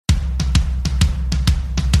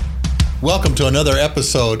Welcome to another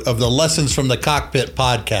episode of the Lessons from the Cockpit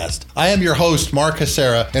podcast. I am your host, Mark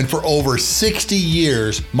Hasera, and for over 60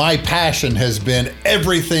 years, my passion has been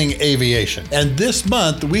everything aviation. And this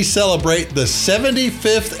month, we celebrate the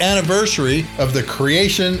 75th anniversary of the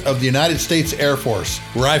creation of the United States Air Force,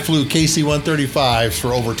 where I flew KC-135s for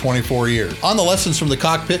over 24 years. On the Lessons from the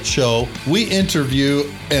Cockpit show, we interview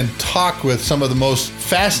and talk with some of the most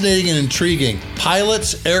fascinating and intriguing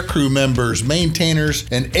pilots, aircrew members, maintainers,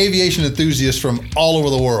 and aviation enthusiasts from all over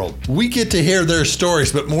the world. We get to hear their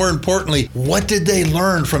stories, but more importantly, what did they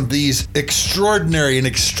learn from these extraordinary and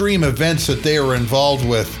extreme events that they were involved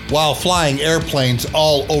with while flying airplanes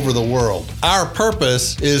all over the world? Our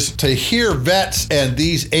purpose is to hear vets and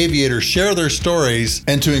these aviators share their stories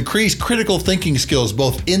and to increase critical thinking skills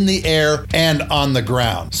both in the air and on the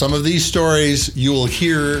ground. Some of these stories you will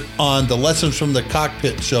hear on the Lessons from the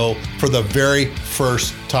Cockpit show for the very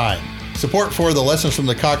first time. Support for the Lessons from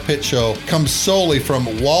the Cockpit show comes solely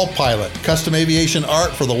from Wall Pilot, custom aviation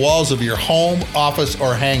art for the walls of your home, office,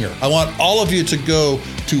 or hangar. I want all of you to go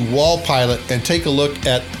to Wall Pilot and take a look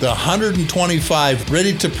at the 125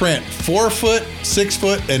 ready-to-print 4-foot,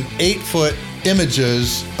 6-foot, and 8-foot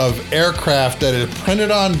images of aircraft that are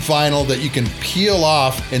printed on vinyl that you can peel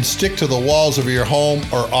off and stick to the walls of your home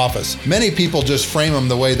or office. Many people just frame them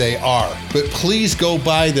the way they are, but please go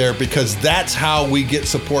by there because that's how we get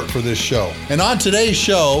support for this show. And on today's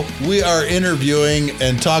show, we are interviewing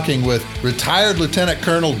and talking with retired Lieutenant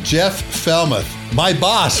Colonel Jeff Fellmeth, my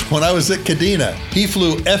boss when I was at Kadena. He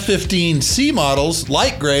flew F-15C models,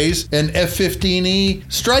 light grays, and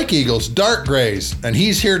F-15E Strike Eagles, dark grays. And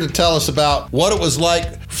he's here to tell us about what it was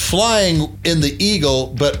like flying in the Eagle,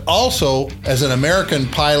 but also as an American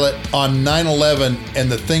pilot on 9/11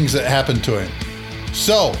 and the things that happened to him.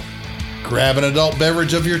 So, grab an adult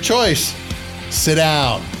beverage of your choice, sit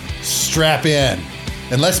down, strap in,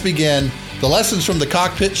 and let's begin the Lessons from the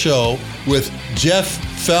Cockpit show with Jeff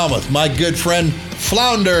Fellmeth, my good friend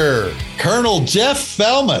Flounder. Colonel Jeff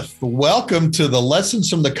Fellmeth, welcome to the Lessons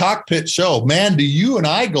from the Cockpit show. Man, do you and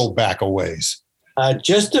I go back a ways?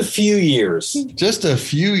 Just a few years. Just a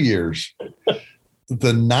few years.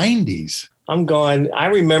 The 90s. I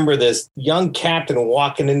remember this young captain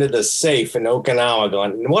walking into the safe in Okinawa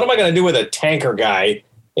going, what am I going to do with a tanker guy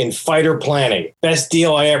in fighter planning? Best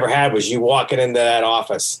deal I ever had was you walking into that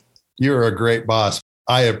office. You're a great boss.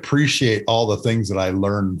 I appreciate all the things that I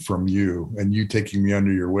learned from you and you taking me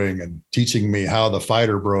under your wing and teaching me how the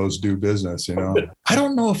fighter bros do business. You know, I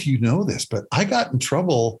don't know if you know this, but I got in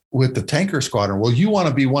trouble with the tanker squadron. Well, you want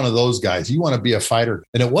to be one of those guys. You want to be a fighter.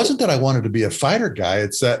 And it wasn't that I wanted to be a fighter guy.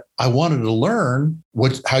 It's that I wanted to learn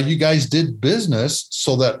how you guys did business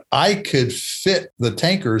so that I could fit the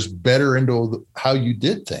tankers better into how you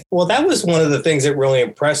did things. Well, that was one of the things that really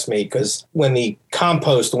impressed me because when the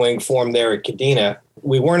compost wing formed there at Kadena,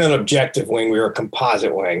 we weren't an objective wing, we were a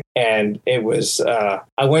composite wing. And it was,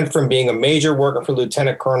 I went from being a major working for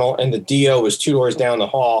Lieutenant Colonel and the DO was 2 doors down the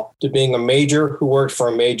hall to being a major who worked for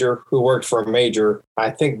a major who worked for a major. I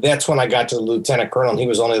think that's when I got to the Lieutenant Colonel and he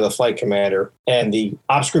was only the flight commander. And the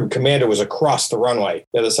ops group commander was across the runway,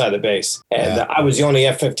 the other side of the base. And I was the only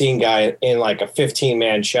F-15 guy in like a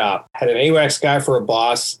 15-man shop. Had an AWACS guy for a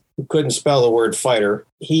boss who couldn't spell the word fighter.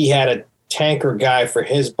 He had a tanker guy for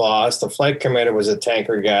his boss. The flight commander was a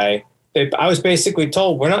tanker guy. I was basically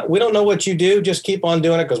told, we don't know what you do. Just keep on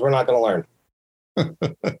doing it because we're not going to learn.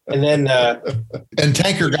 And then, and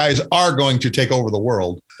tanker guys are going to take over the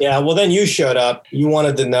world. Yeah. Well, then you showed up. You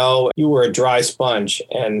wanted to know. You were a dry sponge,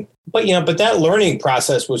 but that learning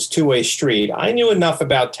process was two-way street. I knew enough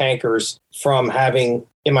about tankers from having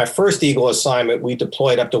in my first Eagle assignment. We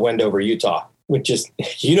deployed up to Wendover, Utah, which is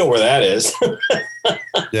where that is.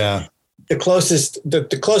 Yeah. The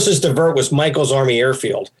closest divert was Michael's Army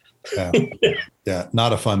Airfield. Yeah,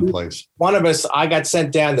 not a fun place. One of us, I got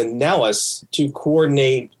sent down to Nellis to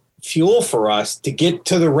coordinate fuel for us to get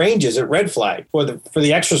to the ranges at Red Flag for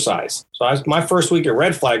the exercise. So my first week at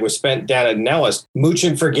Red Flag was spent down at Nellis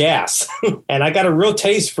mooching for gas. And I got a real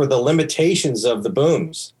taste for the limitations of the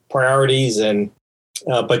booms, priorities, and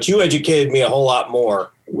but you educated me a whole lot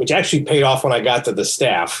more, which actually paid off when I got to the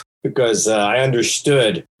staff. Because I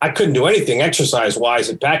understood I couldn't do anything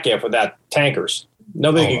exercise-wise at PACAF without tankers.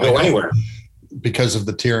 Nobody could go anywhere. Because of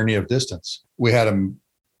the tyranny of distance. We had a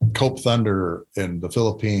Cope Thunder in the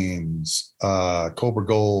Philippines, Cobra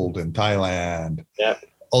Gold in Thailand,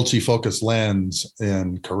 Ulchi Focus Lens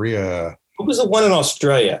in Korea. What was the one in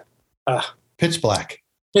Australia? Pitch Black.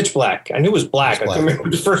 Pitch Black. I knew it was black. I couldn't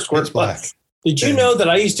remember the first word. Pitch Black. Did you know that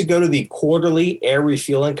I used to go to the quarterly air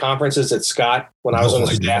refueling conferences at Scott when I was on the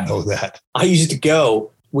staff? I didn't know that. I used to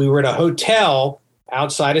go. We were at a hotel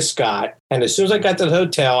outside of Scott. And as soon as I got to the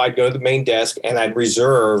hotel, I'd go to the main desk and I'd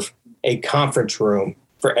reserve a conference room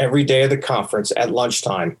for every day of the conference at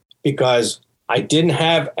lunchtime because I didn't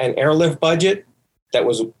have an airlift budget that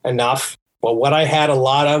was enough. But what I had a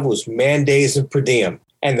lot of was man days and per diem.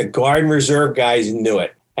 And the guard and reserve guys knew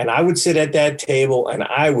it. And I would sit at that table and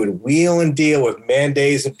I would wheel and deal with man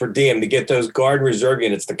days and per diem to get those guard and reserve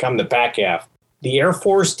units to come to PACAF. The Air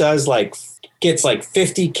Force gets like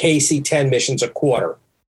 50 KC-10 missions a quarter.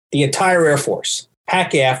 The entire Air Force.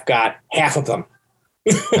 PACAF got half of them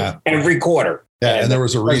every quarter. Yeah, and there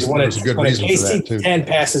was a reason. There was a good reason for that too. KC-10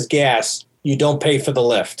 passes gas, you don't pay for the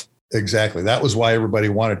lift. Exactly. That was why everybody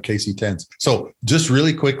wanted KC-10s. So just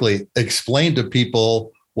really quickly, explain to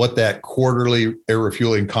people what that quarterly air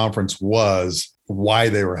refueling conference was, why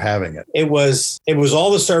they were having it. It was all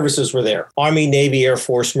the services were there. Army, Navy, Air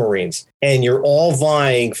Force, Marines. And you're all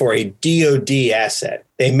vying for a DOD asset.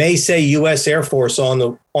 They may say U.S. Air Force on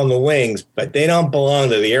the wings, but they don't belong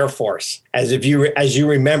to the Air Force. As you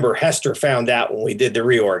remember, Hester found out when we did the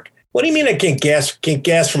reorg. What do you mean I can't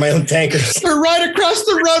gas for my own tankers? They're right across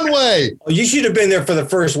the runway. Well, you should have been there for the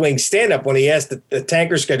first wing stand-up when he asked the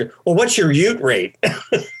tanker schedule, well, what's your ute rate?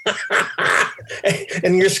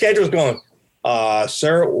 And your schedule's going,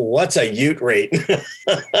 sir, what's a ute rate?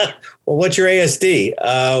 Well, what's your ASD?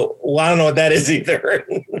 Well, I don't know what that is either.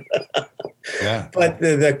 Yeah. But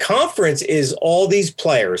the conference is all these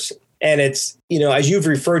players. And it's, as you've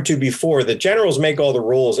referred to before, the generals make all the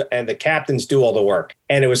rules and the captains do all the work.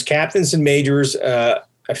 And it was captains and majors, a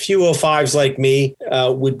few 05s like me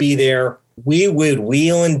would be there. We would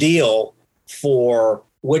wheel and deal for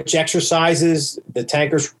which exercises the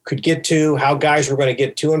tankers could get to, how guys were going to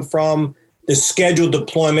get to and from. The scheduled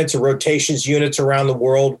deployments or rotations units around the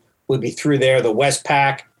world would be through there. The West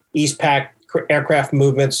Pac, East Pac aircraft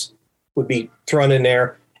movements would be thrown in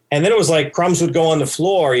there. And then it was like crumbs would go on the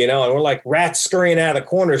floor, and we're like rats scurrying out of the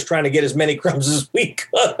corners trying to get as many crumbs as we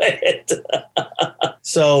could.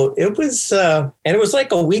 So it was, and it was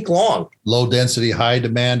like a week long. Low density, high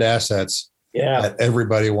demand assets. Yeah. That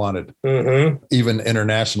everybody wanted. Mm-hmm. Even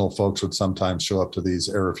international folks would sometimes show up to these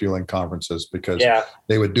air refueling conferences because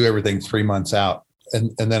they would do everything 3 months out.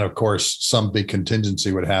 And then, of course, some big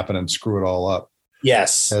contingency would happen and screw it all up.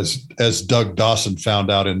 Yes. As Doug Dawson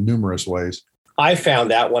found out in numerous ways. I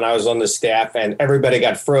found out when I was on the staff and everybody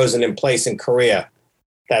got frozen in place in Korea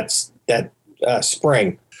that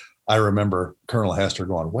spring. I remember Colonel Hester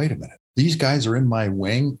going, wait a minute, these guys are in my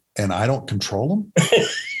wing and I don't control them?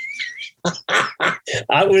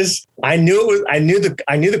 I knew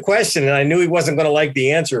the question and I knew he wasn't going to like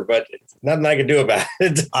the answer, but nothing I could do about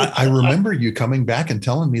it. I remember you coming back and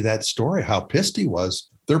telling me that story, how pissed he was.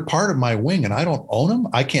 They're part of my wing and I don't own them.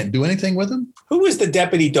 I can't do anything with them. Who was the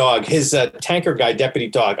deputy dog? His tanker guy, deputy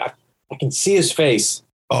dog. I can see his face.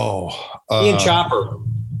 Oh, Ian Chopper.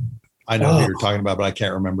 I know who you're talking about, but I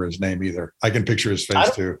can't remember his name either. I can picture his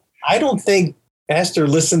face too. I don't think Esther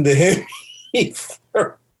listened to him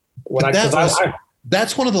either.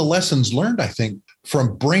 That's one of the lessons learned, I think,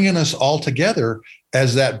 from bringing us all together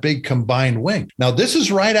as that big combined wing. Now, this is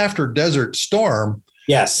right after Desert Storm.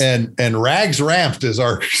 Yes. And Rags Ramft is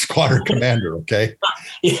our squadron commander. Okay.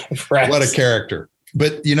 Yeah, what a character.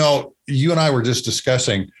 But, you and I were just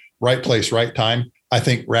discussing right place, right time. I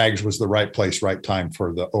think Rags was the right place, right time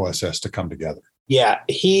for the OSS to come together. Yeah.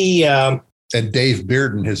 He, and Dave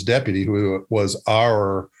Bearden, his deputy, who was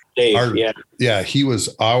he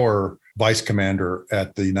was our vice commander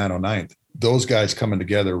at the 909th. Those guys coming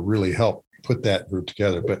together really helped put that group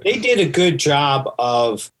together. But they did a good job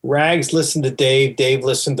of Rags listened to Dave, Dave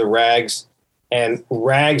listened to Rags, and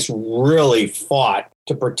Rags really fought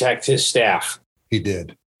to protect his staff. He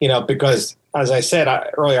did. Because as I said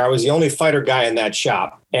earlier, I was the only fighter guy in that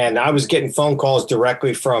shop, and I was getting phone calls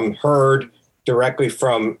directly from Hurd, directly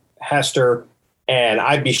from Hester, and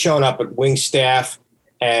I'd be showing up at wing staff,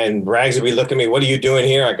 and Rags would be looking at me, what are you doing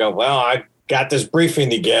here? I go, well, I got this briefing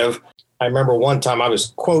to give. I remember one time I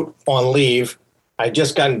was, quote, on leave. I had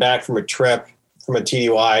just gotten back from a trip from a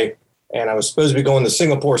TDY, and I was supposed to be going to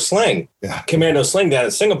Singapore Sling, Commando Sling down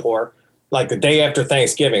in Singapore, like the day after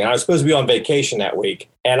Thanksgiving. I was supposed to be on vacation that week.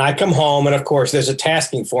 And I come home, and of course, there's a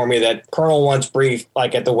tasking for me that Colonel wants briefed,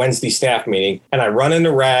 like at the Wednesday staff meeting. And I run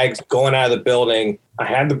into Rags, going out of the building. I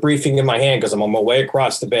have the briefing in my hand because I'm on my way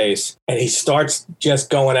across the base. And he starts just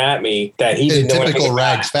going at me that he didn't know anything. Typical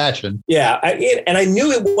Rags fashion. Yeah. And I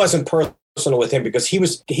knew it wasn't personal with him because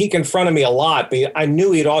he confronted me a lot. But I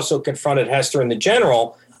knew he'd also confronted Hester and the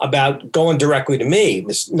general about going directly to me,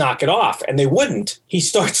 just knock it off. And they wouldn't. He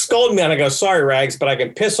starts scolding me and I go, sorry, Rags, but I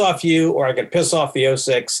can piss off you or I can piss off the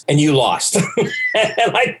 '06 and you lost. And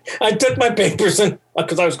I took my papers and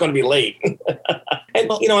because I was going to be late.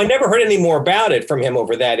 And, I never heard any more about it from him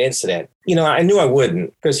over that incident. I knew I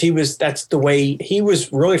wouldn't because that's the way he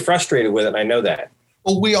was really frustrated with it. And I know that.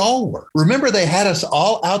 Well, we all were. Remember, they had us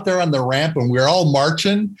all out there on the ramp and we were all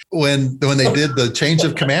marching when they did the change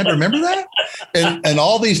of command. Remember that? And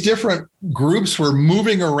all these different groups were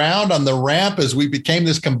moving around on the ramp as we became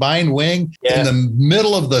this combined wing in the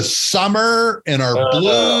middle of the summer in our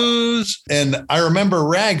blues. And I remember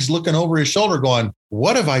Rags looking over his shoulder going,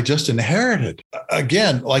 what have I just inherited?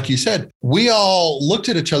 Again, like you said, we all looked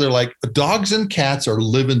at each other like dogs and cats are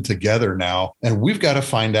living together now. And we've got to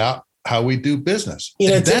find out how we do business.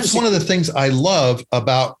 And that's one of the things I love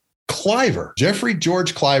about Cliver. Jeffrey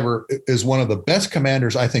George Cliver is one of the best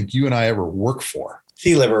commanders I think you and I ever worked for.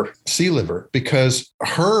 Sea Liver, because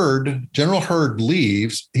General Hurd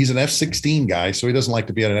leaves. He's an F-16 guy, so he doesn't like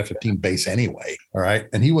to be at an F-15 base anyway. All right.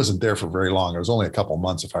 And he wasn't there for very long. It was only a couple of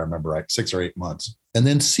months, if I remember right, 6 or 8 months. And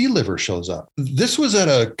then Sea Liver shows up. This was at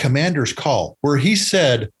a commander's call where he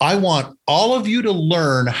said, I want all of you to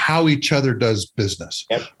learn how each other does business.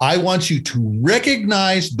 Yep. I want you to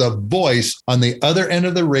recognize the voice on the other end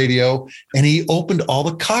of the radio. And he opened all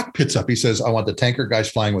the cockpits up. He says, I want the tanker guys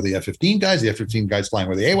flying with the F-15 guys, the F-15 guys flying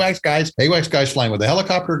with the AWACS guys, AWACS guys flying with the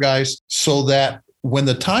helicopter guys, so that when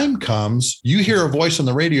the time comes, you hear a voice on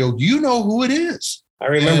the radio, you know who it is. I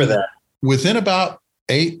remember that. Within about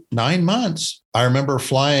 8-9 months, I remember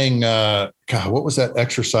flying, what was that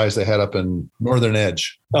exercise they had up in Northern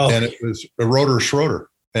Edge? Oh. And it was a Rotor Schroeder,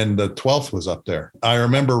 and the 12th was up there. I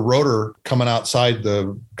remember Rotor coming outside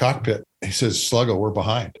the cockpit. He says, Sluggo, we're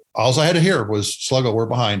behind. All I had to hear was, Sluggo, we're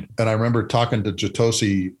behind. And I remember talking to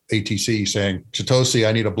Jatosi ATC saying, Jatosi,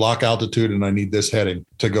 I need a block altitude and I need this heading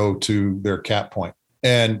to go to their cap point.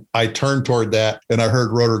 And I turned toward that and I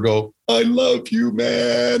heard Rotor go, I love you,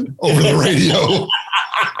 man, over the radio.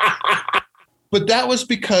 But that was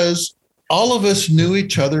because all of us knew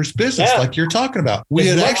each other's business, like you're talking about. We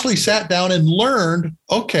had actually sat down and learned,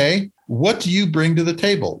 okay, what do you bring to the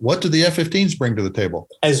table? What do the F-15s bring to the table?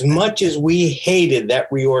 As much as we hated that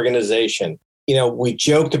reorganization, we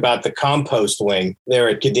joked about the compost wing there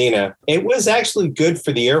at Kadena. It was actually good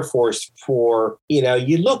for the Air Force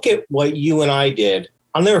you look at what you and I did.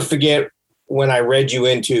 I'll never forget when I read you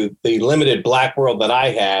into the limited black world that I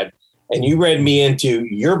had, and you read me into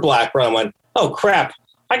your black world. I went, oh, crap,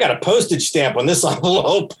 I got a postage stamp on this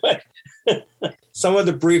envelope. Some of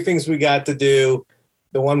the briefings we got to do,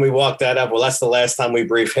 the one we walked out of, well, that's the last time we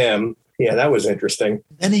briefed him. Yeah, that was interesting.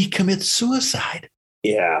 And he commits suicide.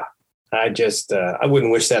 Yeah, I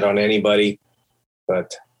wouldn't wish that on anybody.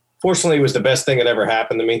 But fortunately, it was the best thing that ever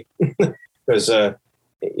happened to me. Because the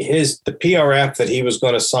PRF that he was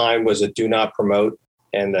going to sign was a do not promote.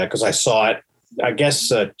 And because I saw it, I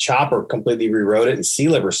guess Chopper completely rewrote it and Sea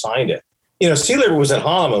Liver signed it. Sea Liver was at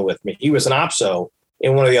Holloman with me. He was an OPSO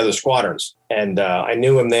in one of the other squadrons. And I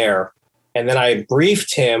knew him there. And then I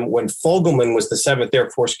briefed him when Fogelman was the 7th Air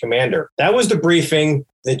Force commander. That was the briefing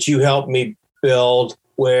that you helped me build,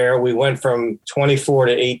 where we went from 24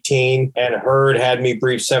 to 18, and Hurd had me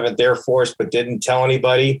brief 7th Air Force, but didn't tell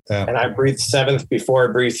anybody. Yeah. And I briefed 7th before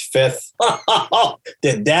I briefed 5th.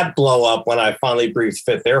 Did that blow up when I finally briefed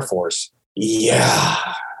 5th Air Force?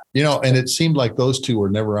 Yeah. And it seemed like those two were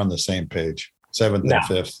never on the same page, 7th and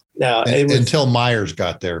 5th. No, until Myers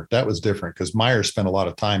got there. That was different because Myers spent a lot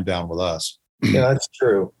of time down with us. Yeah, that's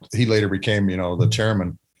true. He later became, the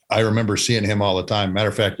chairman. I remember seeing him all the time. Matter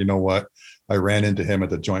of fact, you know what? I ran into him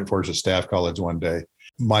at the Joint Forces Staff College one day.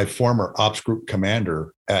 My former ops group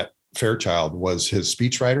commander at Fairchild was his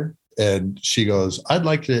speechwriter. And she goes, I'd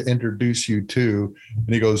like to introduce you to,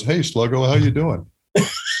 and he goes, hey, Sluggo, how you doing?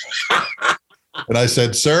 And I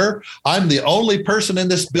said, sir, I'm the only person in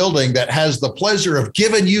this building that has the pleasure of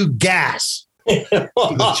giving you gas.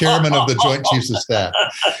 The chairman of the Joint Chiefs of Staff.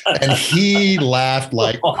 And he laughed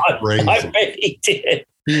like crazy. I bet he did.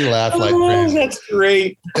 He laughed like crazy. That's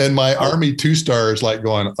great. And my Army 2-star is like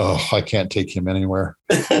going, oh, I can't take him anywhere.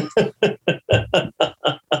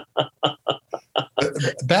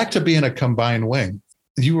 Back to being a combined wing.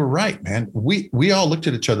 You were right, man. We all looked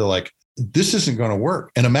at each other like, this isn't going to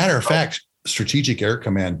work. And a matter of fact, Strategic Air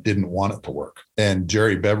Command didn't want it to work. And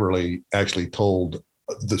Jerry Beverly actually told,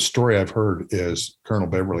 the story I've heard is Colonel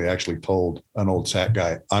Beverly actually told an old SAT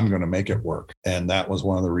guy, I'm going to make it work. And that was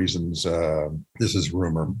one of the reasons, this is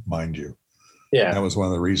rumor, mind you. Yeah. That was one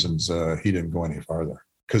of the reasons he didn't go any farther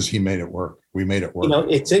because he made it work. We made it work.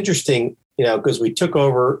 It's interesting, because we took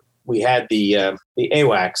over we had the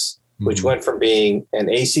AWACS, which went from being an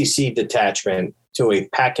ACC detachment to a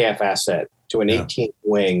PACAF asset to an 18th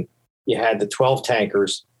wing. You had the 12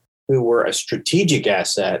 tankers, who were a strategic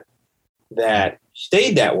asset that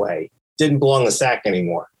stayed that way, didn't belong to SAC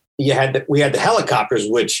anymore. We had the helicopters,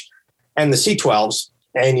 and the C-12s,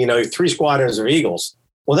 and 3 squadrons of Eagles.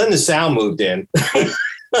 Well, then the SAL moved in.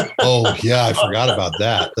 Oh yeah, I forgot about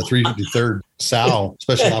that. The 353rd SAL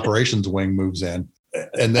Special Operations Wing moves in.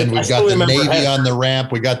 And then we've got the Navy on the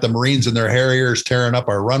ramp. We got the Marines and their Harriers tearing up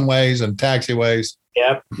our runways and taxiways.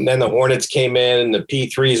 Yep. And then the Hornets came in, and the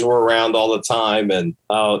P3s were around all the time. And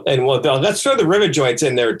let's throw the rivet joints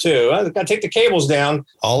in there too. I got to take the cables down.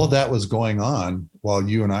 All of that was going on while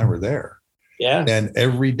you and I were there. Yeah. And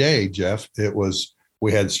every day, Jeff,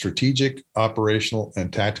 we had strategic, operational,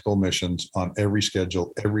 and tactical missions on every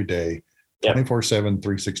schedule every day. 24/7,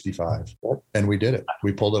 365. Yep. And we did it.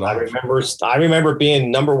 We pulled it off. I remember being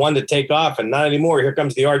number one to take off, and not anymore. Here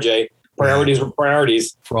comes the RJ. Priorities were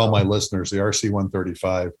priorities. For all my listeners, the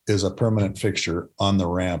RC-135 is a permanent fixture on the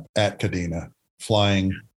ramp at Kadena,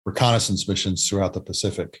 flying reconnaissance missions throughout the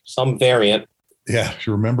Pacific. Some variant. Yeah.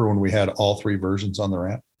 You remember when we had all 3 versions on the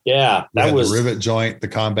ramp? Yeah. That was the rivet joint, the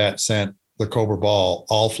combat scent, the Cobra Ball,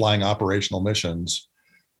 all flying operational missions,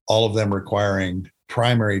 all of them requiring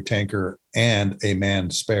primary tanker and a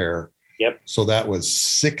manned spare. Yep. So that was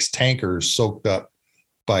 6 tankers soaked up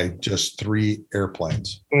by just 3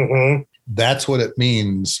 airplanes. Mm-hmm. That's what it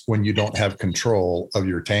means when you don't have control of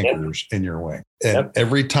your tankers in your wing. And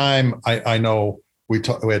every time I know we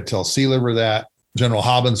had to tell Sea Liver that. General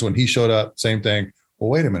Hobbins, when he showed up, same thing.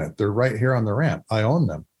 Well, wait a minute. They're right here on the ramp. I own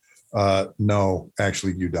them. No,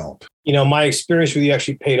 actually, you don't. My experience with you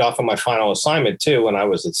actually paid off on my final assignment, too, when I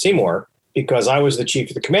was at Seymour, because I was the chief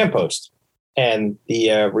of the command post. And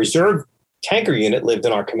the reserve tanker unit lived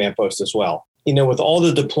in our command post as well. With all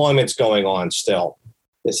the deployments going on still,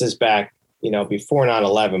 this is back, before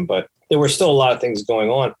 9/11, but there were still a lot of things going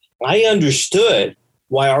on. I understood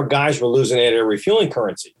why our guys were losing their refueling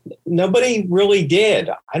currency. Nobody really did.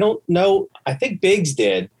 I don't know. I think Biggs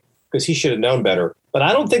did, because he should have known better. But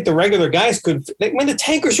I don't think the regular guys could. When the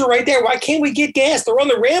tankers are right there, why can't we get gas? They're on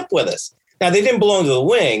the ramp with us. Now, they didn't belong to the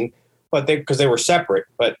wing, but because they were separate.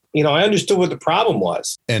 But, I understood what the problem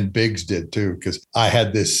was. And Biggs did too, because I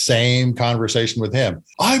had this same conversation with him.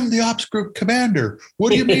 I'm the ops group commander. What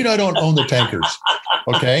do you mean I don't own the tankers?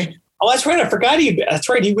 Okay. Oh, that's right. I forgot that's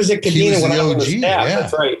right. He was at Kadena when I was on the staff. Yeah.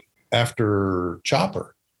 That's right. After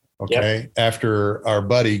Chopper. Okay. Yep. After our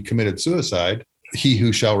buddy committed suicide, he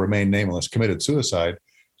who shall remain nameless committed suicide.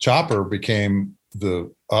 Chopper became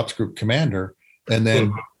the ops group commander. And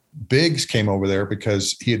then Biggs came over there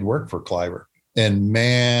because he had worked for Cliver, and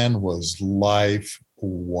man, was life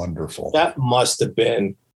wonderful. That must have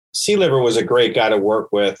been. Sea Liver was a great guy to work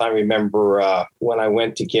with. I remember when I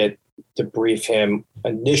went to brief him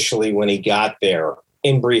initially when he got there,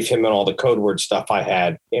 brief him and all the code word stuff I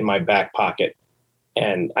had in my back pocket.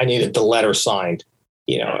 And I needed the letter signed,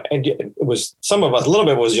 and it was a little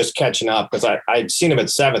bit was just catching up, because I'd seen him at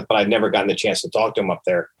 7th, but I'd never gotten the chance to talk to him up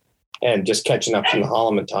there. And just catching up from the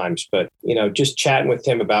Holloman times. But, just chatting with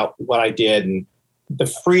him about what I did and the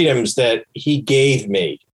freedoms that he gave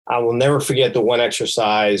me. I will never forget the one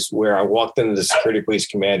exercise where I walked into the security police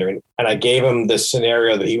commander and I gave him the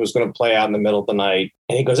scenario that he was going to play out in the middle of the night.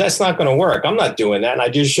 And he goes, that's not going to work. I'm not doing that. And I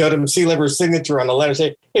just showed him Sea Liver's signature on the letter,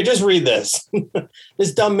 say, hey, just read this.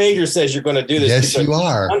 This dumb major says you're going to do this. Yes, you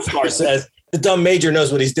are. Star says the dumb major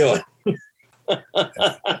knows what he's doing.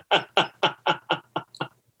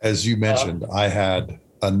 As you mentioned, I had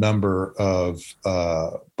a number of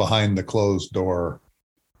behind the closed door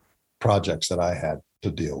projects that I had to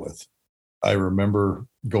deal with. I remember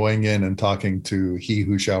going in and talking to he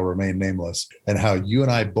who shall remain nameless, and how you and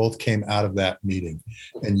I both came out of that meeting,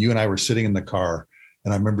 and you and I were sitting in the car,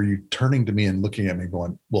 and I remember you turning to me and looking at me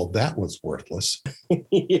going, well, that was worthless.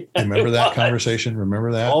 Remember that conversation?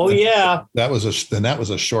 Remember that? Oh, yeah. That was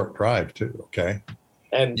a short drive too. Okay.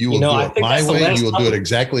 And you will do it my way. You will do it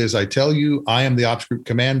exactly as I tell you. I am the ops group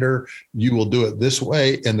commander. You will do it this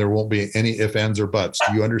way, and there won't be any ifs, ands, or buts.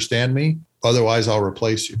 Do you understand me? Otherwise, I'll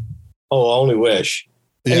replace you. Oh, I only wish.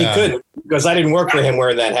 And he couldn't, because I didn't work for him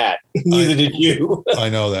wearing that hat. Neither did you. I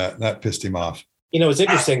know that. That pissed him off. It's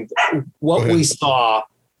interesting. What we saw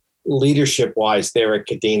leadership-wise there at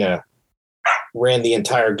Kadena ran the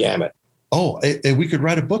entire gamut. Oh, and we could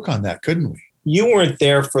write a book on that, couldn't we? You weren't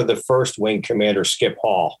there for the first wing commander, Skip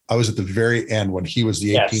Hall. I was at the very end when he was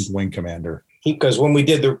the 18th wing commander. Because when we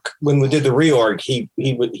did the reorg,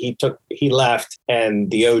 he left,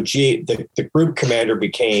 and the OG, the group commander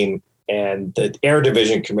became and the air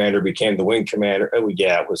division commander became the wing commander. Oh,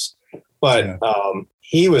 yeah, it was, but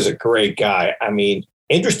he was a great guy. I mean,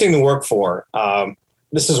 interesting to work for.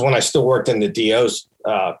 This is when I still worked in the DO's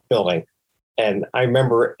building. And I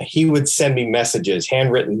remember he would send me messages,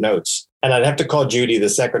 handwritten notes, and I'd have to call Judy, the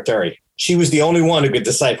secretary. She was the only one who could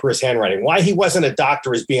decipher his handwriting. Why he wasn't a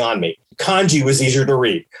doctor is beyond me. Kanji was easier to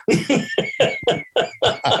read.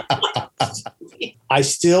 I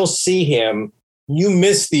still see him. You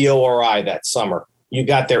missed the ORI that summer. You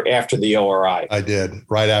got there after the ORI. I did,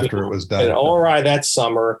 right after it was done. An ORI that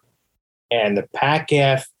summer, and the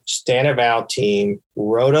PACAF Stanival team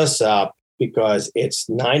wrote us up because it's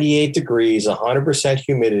 98 degrees, 100%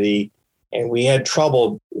 humidity, and we had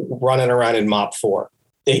trouble running around in MOP 4.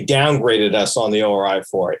 They downgraded us on the ORI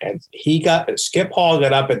for it. And Skip Hall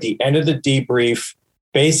got up at the end of the debrief,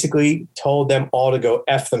 basically told them all to go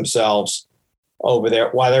F themselves over there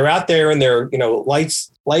while they're out there in their,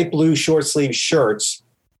 light blue short sleeve shirts,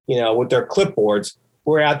 with their clipboards.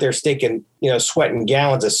 We're out there stinking, sweating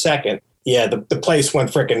gallons a second. Yeah, the place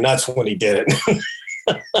went freaking nuts when he did it.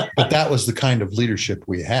 But that was the kind of leadership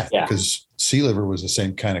we had, because Yeah. Sealiver was the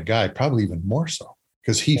same kind of guy, probably even more so,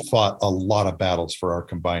 because he fought a lot of battles for our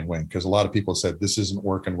combined wing, because a lot of people said, this isn't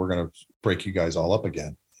working. We're going to break you guys all up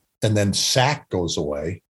again. And then SAC goes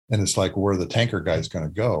away, and it's like, where are the tanker guys going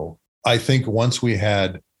to go? I think once we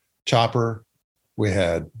had Chopper, we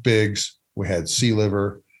had Biggs, we had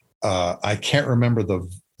Sealiver. I can't remember the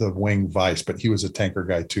wing vice, but he was a tanker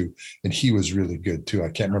guy too, and he was really good too. I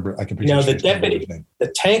can't remember. I can. The deputy,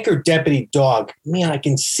 the tanker deputy dog. Man, I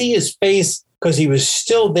can see his face because he was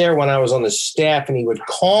still there when I was on the staff, and he would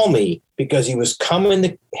call me because he was coming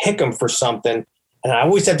to Hickam for something, and I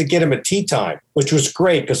always had to get him a tea time, which was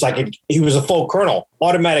great because he was a full colonel,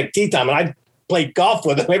 automatic tea time, and I played golf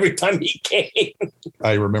with him every time he came.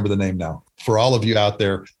 I remember the name now. For all of you out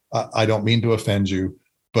there, I don't mean to offend you,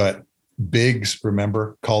 but Biggs,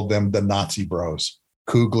 remember, called them the Nazi bros,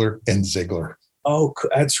 Kugler and Ziegler. Oh,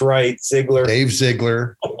 that's right. Ziegler. Dave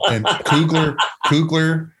Ziegler. And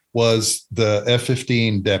Kugler was the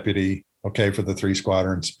F-15 deputy, for the 3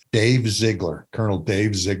 squadrons. Dave Ziegler, Colonel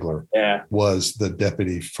Dave Ziegler, was the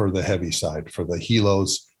deputy for the heavy side, for the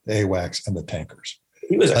helos, the AWACS, and the tankers.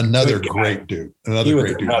 He was another great dude. Another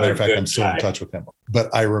great dude. Matter of fact, I'm still in touch with him.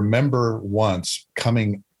 But I remember once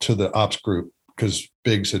coming to the ops group because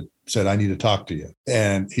Biggs had said, I need to talk to you.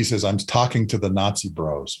 And he says, I'm talking to the Nazi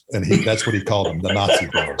bros. And that's what he called them, the Nazi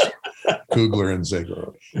bros, Kugler and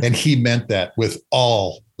Ziegler. And he meant that with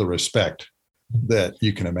all the respect that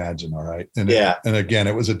you can imagine. All right. And again,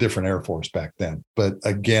 it was a different Air Force back then. But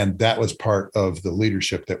again, that was part of the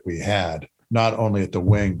leadership that we had, not only at the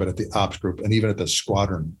wing, but at the ops group. And even at the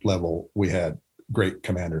squadron level, we had great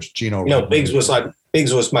commanders. Biggs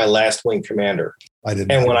was my last wing commander. I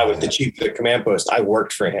didn't. And when I was the chief of the command post, I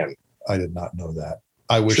worked for him. I did not know that.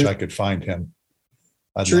 I wish I could find him.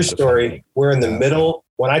 True story. We're in the middle.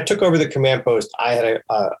 When I took over the command post, I had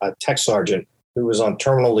a tech sergeant who was on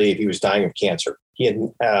terminal leave. He was dying of cancer.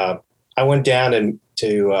 I went down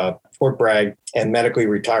to Fort Bragg and medically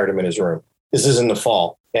retired him in his room. This is in the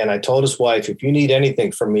fall. And I told his wife, if you need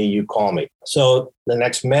anything from me, you call me. So the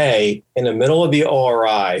next May, in the middle of the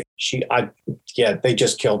ORI, they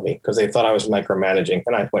just killed me because they thought I was micromanaging.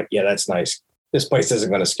 And I went, yeah, that's nice. This place isn't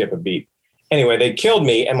going to skip a beat. Anyway, they killed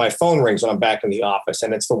me, and my phone rings when I'm back in the office,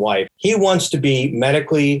 and it's the wife. He wants to be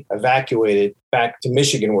medically evacuated back to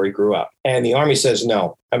Michigan where he grew up. And the Army says,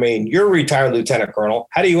 no. I mean, you're a retired lieutenant colonel.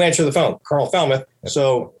 How do you answer the phone? Colonel Fellmeth.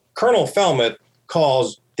 So Colonel Fellmeth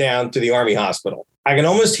calls down to the Army hospital. I can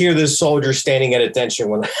almost hear this soldier standing at attention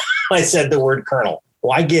when I said the word colonel.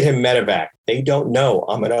 Why get him medevac? They don't know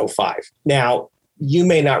I'm an 05. Now, you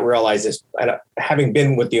may not realize this, having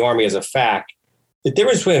been with the Army as a fact, the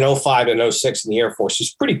difference between an 05 and an 06 in the Air Force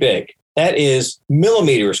is pretty big. That is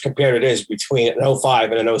millimeters compared to this between an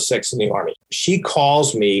 05 and an 06 in the Army. She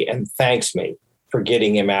calls me and thanks me for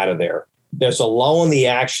getting him out of there. There's a lull in the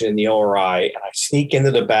action in the ORI, and I sneak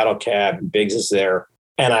into the battle cab, and Biggs is there,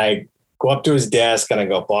 and I go up to his desk and I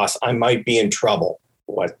go, boss, I might be in trouble.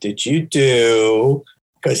 What did you do?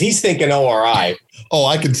 Because he's thinking ORI. Oh,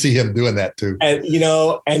 I can see him doing that too. And,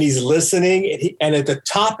 and he's listening. And at the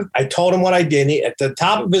top, I told him what I did. At the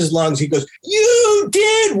top of his lungs, he goes, you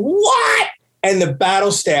did what? And the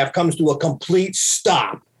battle staff comes to a complete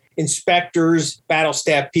stop. Inspectors, battle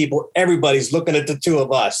staff people, everybody's looking at the two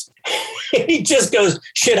of us. He just goes,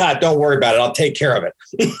 shit hot, don't worry about it. I'll take care of it.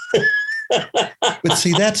 But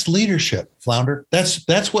see, that's leadership, Flounder.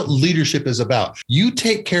 That's what leadership is about. You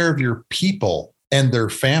take care of your people and their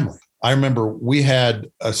family. I remember we had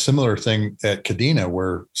a similar thing at Kadena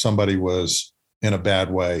where somebody was in a bad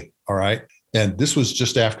way. All right. And this was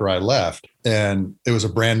just after I left, and it was a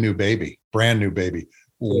brand new baby,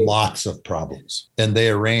 lots of problems. And they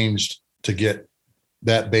arranged to get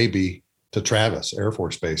that baby to Travis Air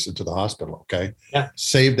Force Base into the hospital. Okay. Yeah.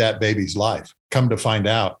 Saved that baby's life. Come to find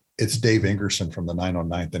out, it's Dave Ingerson from the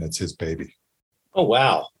 909th, and it's his baby. Oh,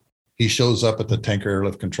 wow. He shows up at the Tanker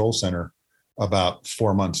Airlift Control Center about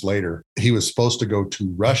 4 months later. He was supposed to go to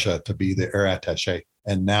Russia to be the air attaché.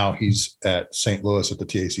 And now he's at St. Louis at the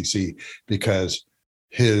TACC because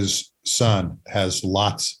his son has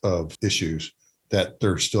lots of issues that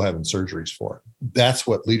they're still having surgeries for. That's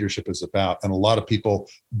what leadership is about. And a lot of people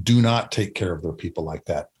do not take care of their people like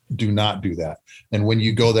that. Do not do that. And when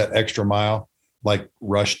you go that extra mile, like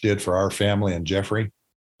Rush did for our family and Jeffrey,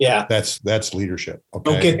 yeah, that's leadership.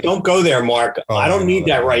 Okay. Don't go there, Mark. Oh, I don't need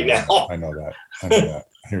that right now. I know that.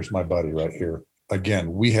 Here's my buddy right here.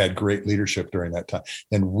 Again, we had great leadership during that time.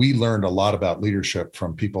 And we learned a lot about leadership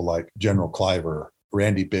from people like General Cliver,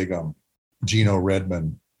 Randy Bigham, Gino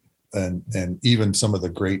Redmond, and even some of the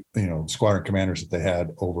great, squadron commanders that they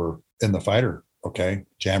had over in the fighter. Okay.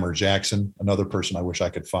 Jammer Jackson, another person I wish I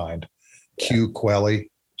could find. Yeah. Q Quelly.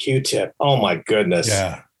 Q-Tip. Oh my goodness.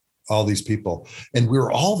 Yeah. All these people. And we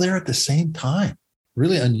were all there at the same time.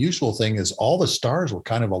 Really unusual thing is all the stars were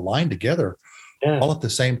kind of aligned together all at the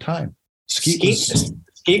same time.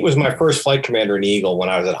 Skeet was my first flight commander in Eagle when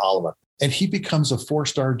I was at Holloman. And he becomes a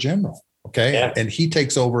 4-star general. Okay. Yeah. And he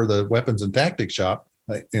takes over the weapons and tactics shop,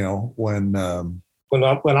 when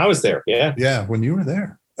I was there. Yeah. Yeah. When you were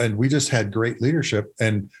there. And we just had great leadership,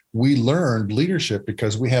 and we learned leadership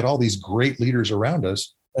because we had all these great leaders around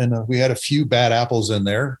us. And we had a few bad apples in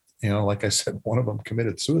there. Like I said, one of them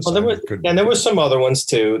committed suicide. Well, there were some other ones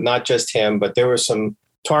too, not just him, but there were some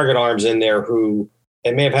target arms in there who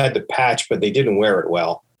they may have had the patch, but they didn't wear it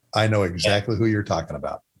well. I know exactly who you're talking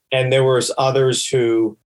about. And there was others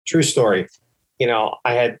who, true story,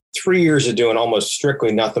 I had 3 years of doing almost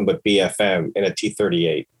strictly nothing but BFM in a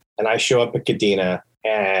T-38. And I show up at Kadena,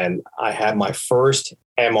 and I had my first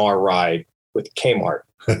MR ride with Kmart.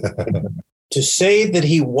 To say that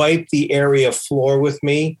he wiped the area floor with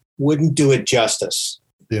me wouldn't do it justice.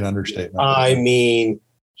 Didn't understand. I mean,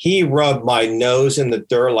 he rubbed my nose in the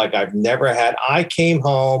dirt like I've never had. I came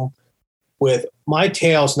home with my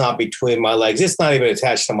tail's not between my legs. It's not even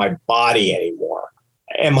attached to my body anymore.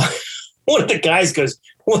 And one of the guys goes,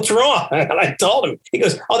 "What's wrong?" And I told him. He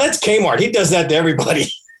goes, "Oh, that's Kmart. He does that to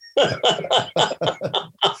everybody."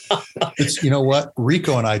 You know what?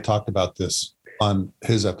 Rico and I talked about this on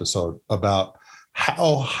his episode about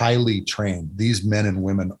how highly trained these men and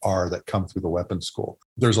women are that come through the weapons school.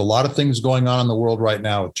 There's a lot of things going on in the world right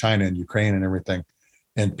now with China and Ukraine and everything.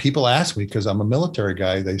 And people ask me, because I'm a military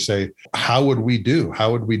guy, they say, how would we do?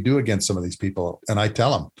 How would we do against some of these people? And I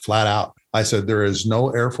tell them flat out, I said, there is no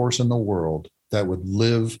Air Force in the world that would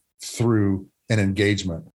live through an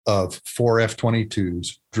engagement of 4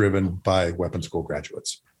 F-22s driven by weapons school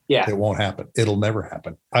graduates. Yeah. It won't happen. It'll never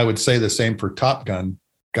happen. I would say the same for Top Gun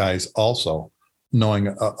guys also, knowing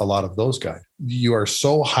a lot of those guys. You are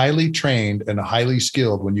so highly trained and highly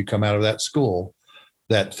skilled when you come out of that school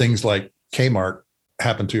that things like Kmart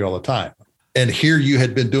happen to you all the time. And here you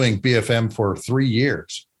had been doing BFM for 3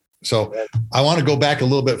 years. So I want to go back a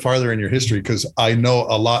little bit farther in your history because I know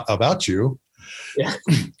a lot about you. Yeah.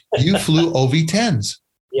 You flew OV-10s.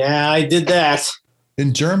 Yeah, I did that.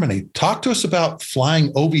 In Germany. Talk to us about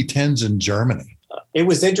flying OV-10s in Germany. It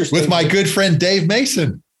was interesting. With my good friend, Dave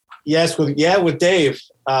Mason. Yes, with Dave.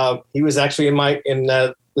 He was actually in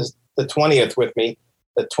the 20th with me,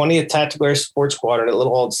 the 20th Tactical Air Support Squadron at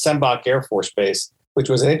little old Sembach Air Force Base, which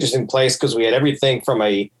was an interesting place because we had everything from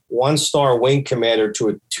a 1-star wing commander to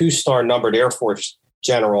a 2-star numbered Air Force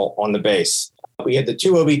general on the base. We had the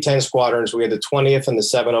 2 OV-10 squadrons. We had the 20th and the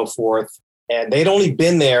 704th, and they'd only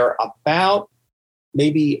been there about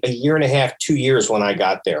maybe a year and a half, 2 years when I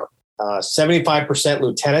got there. 75%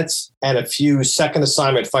 lieutenants and a few second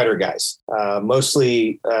assignment fighter guys,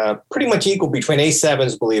 mostly pretty much equal between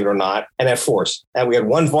A7s, believe it or not, and F4s. And we had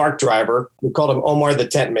one VARC driver. We called him Omar the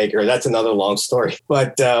tent maker. That's another long story.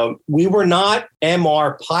 But we were not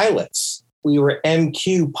MR pilots. We were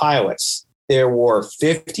MQ pilots. There were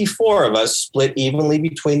 54 of us split evenly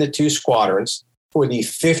between the 2 squadrons for the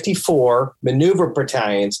 54 maneuver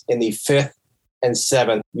battalions in the 5th and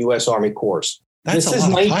 7th U.S. Army Corps. This is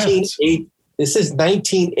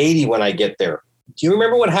 1980 when I get there. Do you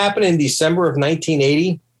remember what happened in December of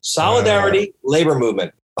 1980? Solidarity labor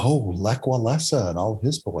movement. Oh, Lech Walesa and all of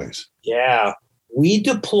his boys. Yeah. We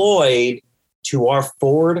deployed to our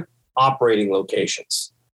forward operating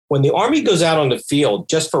locations. When the Army goes out on the field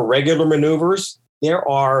just for regular maneuvers, there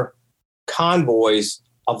are convoys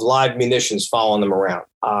of live munitions following them around.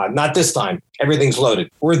 Not this time. Everything's loaded.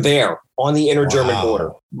 We're there on the inter-German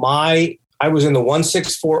border. I was in the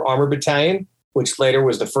 164 Armored Battalion, which later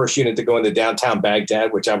was the first unit to go into downtown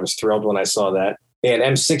Baghdad, which I was thrilled when I saw that. They had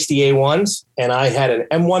M60A1s, and I had an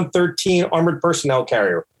M113 armored personnel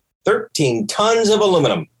carrier. 13 tons of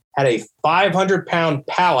aluminum, had a 500-pound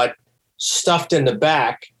pallet stuffed in the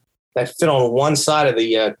back that fit on one side of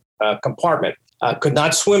the compartment. Could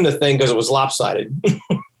not swim the thing because it was lopsided.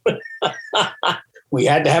 We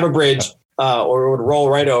had to have a bridge or it would roll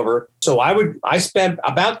right over. So I spent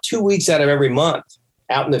about 2 weeks out of every month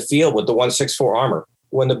out in the field with the 164 Armor.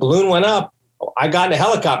 When the balloon went up, I got in a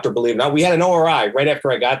helicopter, believe it or not. We had an ORI right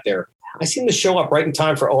after I got there. I seemed to show up right in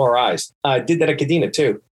time for ORIs. I did that at Kadena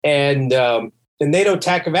too. And the NATO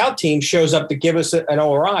TACAV out team shows up to give us an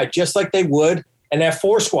ORI, just like they would an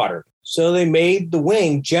F4 squadron. So they made the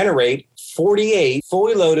wing generate 48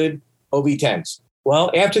 fully loaded OV-10s.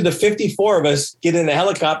 Well, after the 54 of us get in the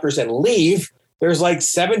helicopters and leave, there's like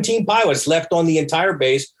 17 pilots left on the entire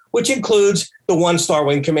base, which includes the one-star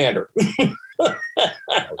wing commander.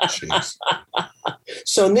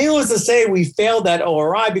 So needless to say, we failed that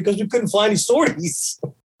ORI because we couldn't fly any sorties.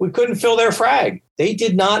 We couldn't fill their frag. They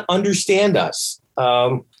did not understand us.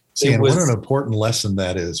 What an important lesson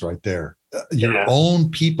that is right there. Your own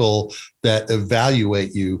people that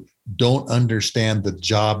evaluate you don't understand the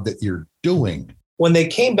job that you're doing. When they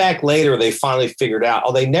came back later, they finally figured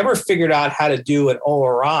out, they never figured out how to do an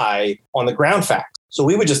ORI on the ground fact. So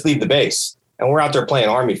we would just leave the base and we're out there playing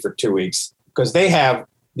Army for 2 weeks because the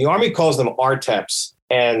Army calls them RTEPs,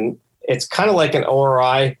 and it's kind of like an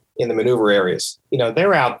ORI in the maneuver areas.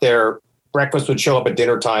 They're out there. Breakfast would show up at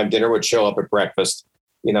dinner time. Dinner would show up at breakfast.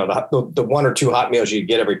 The one or two hot meals you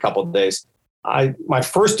get every couple of days. My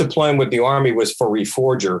first deployment with the Army was for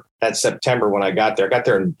Reforger that September when I got there. I got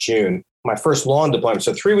there in June. My first long deployment.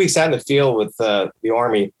 So 3 weeks out in the field with the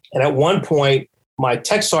Army. And at one point, my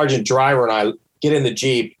tech sergeant driver and I get in the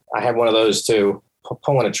Jeep. I had one of those too,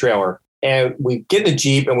 pulling a trailer. And we get in the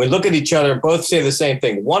Jeep and we look at each other and both say the same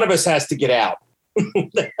thing. One of us has to get out.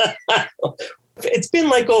 It's been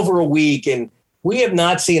like over a week and we have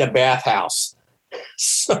not seen a bathhouse.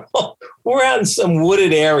 So we're out in some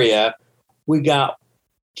wooded area. We got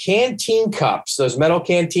canteen cups, those metal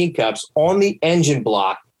canteen cups on the engine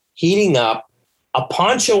block, heating up, a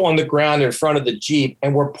poncho on the ground in front of the Jeep,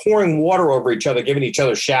 and we're pouring water over each other, giving each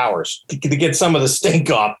other showers to get some of the stink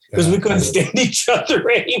off because we couldn't stand each other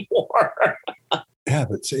anymore.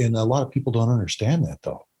 And a lot of people don't understand that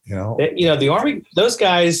though. The Army, those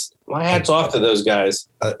guys, my hat's off to those guys.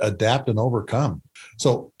 Adapt and overcome.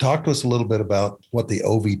 So talk to us a little bit about what the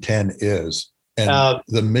OV-10 is and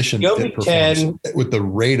the mission the OV-10 with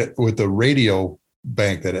the radio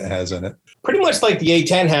bank that it has in it. Pretty much like the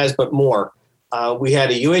A-10 has, but more. We had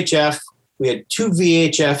a UHF. We had 2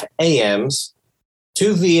 VHF AMs,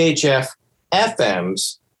 2 VHF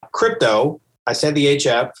FMs, crypto. I said the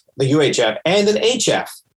UHF, and an HF.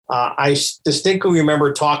 I distinctly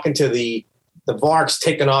remember talking to the Varks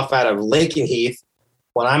taking off out of Lakenheath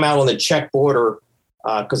when I'm out on the Czech border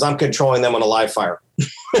because I'm controlling them on a live fire,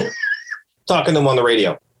 talking to them on the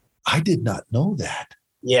radio. I did not know that.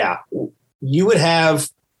 Yeah. You would have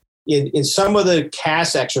in some of the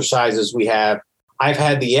CAS exercises we have, I'd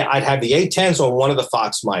have the A-10s on one of the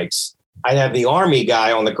Fox mics. I'd have the Army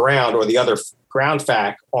guy on the ground or the other ground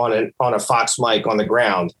FAC on a Fox mic on the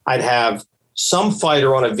ground. I'd have some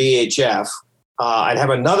fighter on a VHF. I'd have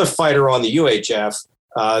another fighter on the UHF,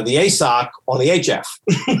 the ASOC on the HF.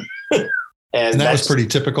 and that was pretty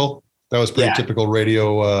typical. That was pretty typical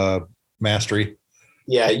radio mastery.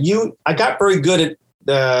 Yeah, I got very good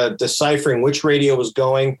at deciphering which radio was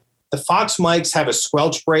going. The Fox mics have a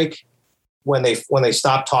squelch break when they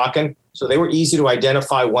stop talking, so they were easy to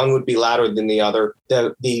identify. One would be louder than the other.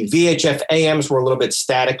 The VHF AMs were a little bit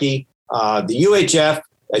staticky. The UHF,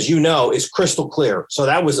 as you know, is crystal clear, so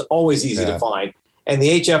that was always easy to find. And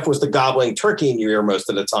the HF was the gobbling turkey in your ear most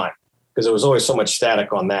of the time because there was always so much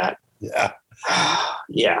static on that. Yeah.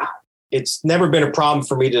 Yeah. It's never been a problem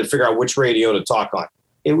for me to figure out which radio to talk on.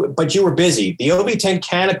 But you were busy. The OV-10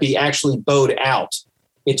 canopy actually bowed out.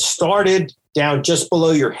 It started down just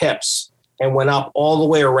below your hips and went up all the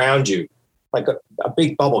way around you like a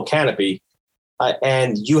big bubble canopy.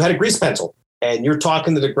 And you had a grease pencil. And you're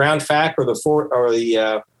talking to the ground FAC or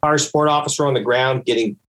the fire support officer on the ground,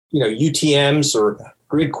 getting UTMs or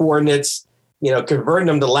grid coordinates, converting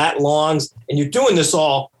them to lat longs, and you're doing this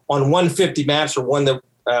all on 150 maps or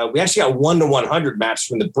we actually got 1 to 100 maps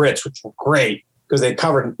from the Brits, which were great because they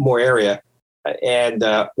covered more area, and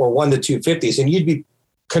or 1 to 250s, and you'd be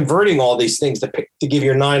converting all these things to give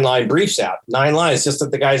your 9-line briefs out. 9 lines, just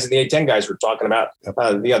like the guys in the A-10 guys were talking about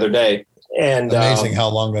the other day. And amazing how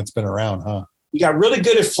long that's been around, huh? You got really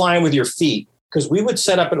good at flying with your feet because we would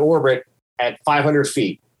set up an orbit at 500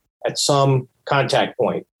 feet at some contact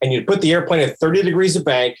point, and you'd put the airplane at 30 degrees of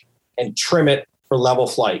bank and trim it for level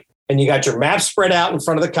flight. And you got your map spread out in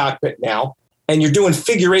front of the cockpit now, and you're doing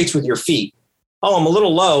figure 8s with your feet. Oh, I'm a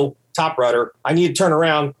little low, top rudder. I need to turn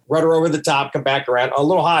around, rudder over the top, come back around. A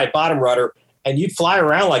little high, bottom rudder. And you'd fly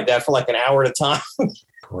around like that for like an hour at a time.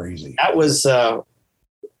 Crazy. That was,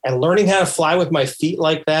 and learning how to fly with my feet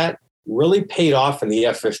like that really paid off in the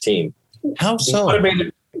F-15. How so?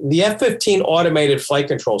 The F-15 automated flight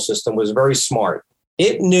control system was very smart.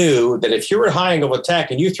 It knew that if you were at high angle of attack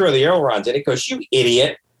and you throw the ailerons in, it goes, you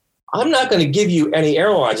idiot. I'm not going to give you any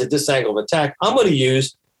ailerons at this angle of attack. I'm going to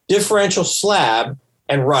use differential slab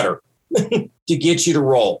and rudder to get you to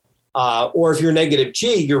roll. Or if you're negative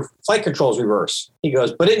G, your flight controls reverse. He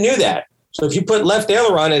goes, but it knew that. So if you put left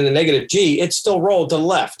aileron in a negative G, it still rolled to the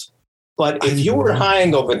left. But if you were high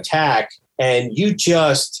angle of attack and you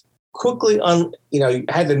just quickly, you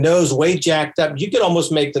had the nose way jacked up, you could almost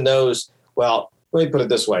make the nose, well, let me put it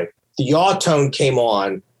this way. The yaw tone came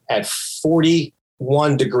on at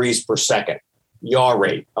 41 degrees per second, yaw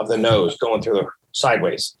rate of the nose going through the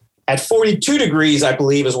sideways. At 42 degrees, I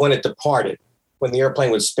believe, is when it departed, when the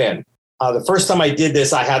airplane would spin. The first time I did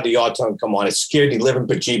this, I had the yaw tone come on. It scared the living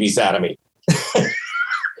bejeebies out of me.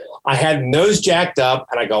 I had nose jacked up,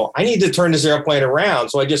 and I go, I need to turn this airplane around.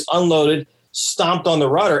 So I just unloaded, stomped on the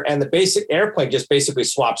rudder, and the basic airplane just basically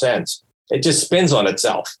swaps ends. It just spins on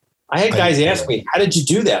itself. I had guys ask me, how did you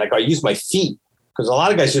do that? I go, I use my feet, because a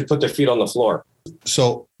lot of guys just put their feet on the floor.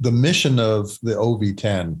 So the mission of the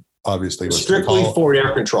OV-10 obviously was strictly for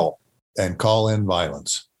air control. And call in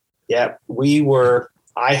violence. Yeah,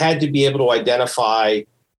 I had to be able to identify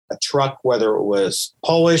a truck, whether it was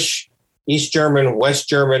Polish, East German, West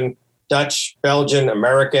German, Dutch, Belgian,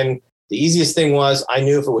 American. The easiest thing was I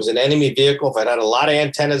knew if it was an enemy vehicle, if it had a lot of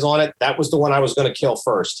antennas on it, that was the one I was going to kill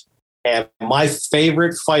first. And my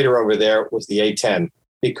favorite fighter over there was the A-10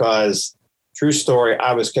 because, true story,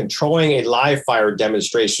 I was controlling a live fire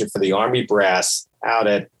demonstration for the Army brass out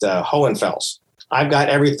at Hohenfels. I've got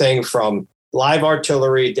everything from live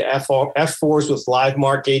artillery to F4s with live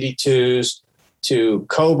Mark 82s to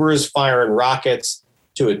Cobras firing rockets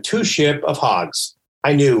to a 2-ship of hogs.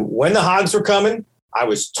 I knew when the hogs were coming. I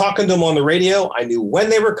was talking to them on the radio. I knew when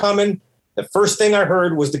they were coming. The first thing I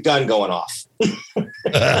heard was the gun going off.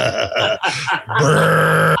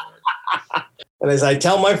 And as I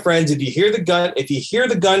tell my friends, if you hear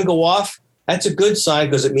the gun go off, that's a good sign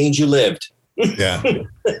because it means you lived. Yeah.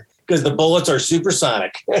 Because the bullets are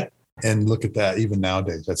supersonic. And look at that. Even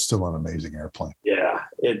nowadays, that's still an amazing airplane. Yeah.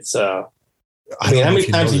 It's, how many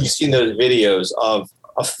times have you seen those videos of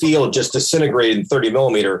a field just disintegrated in 30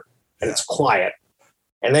 millimeter and it's quiet?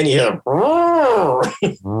 And then you hear,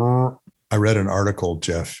 I read an article,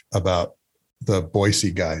 Jeff, about the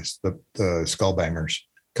Boise guys, the skullbangers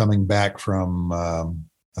coming back from, I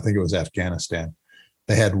think it was Afghanistan.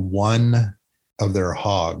 They had one of their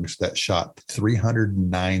hogs that shot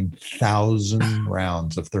 309,000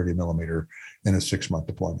 rounds of 30 millimeter in a 6-month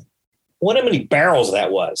deployment. What how many barrels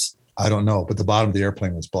that was? I don't know, but the bottom of the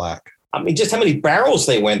airplane was black. I mean, just how many barrels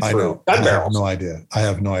they went through. I have no idea.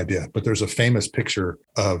 But there's a famous picture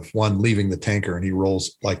of one leaving the tanker and he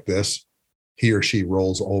rolls like this. He or she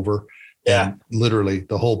rolls over. Yeah. And literally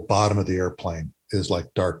the whole bottom of the airplane is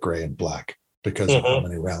like dark gray and black because of how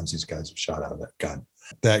many rounds these guys have shot out of that gun.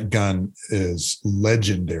 That gun is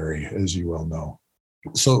legendary, as you well know.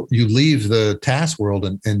 So you leave the task world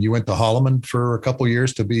and you went to Holloman for a couple of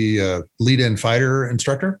years to be a lead-in fighter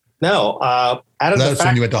instructor? No. That's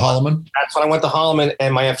when you went to Holloman? That's when I went to Holloman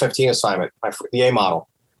and my F-15 assignment, the A model.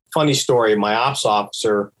 Funny story, my ops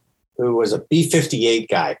officer, who was a B-58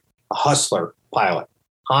 guy, a hustler pilot,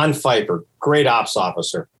 Han Pfeiffer, great ops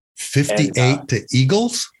officer. 58 to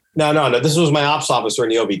Eagles? No. This was my ops officer in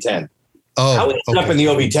the OB-10. Oh, how he ended up in the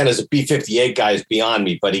OB-10 as a B-58 guy is beyond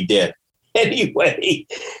me, but he did. Anyway,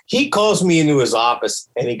 he calls me into his office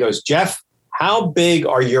and he goes, Jeff, how big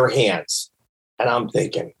are your hands? And I'm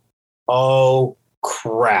thinking, oh,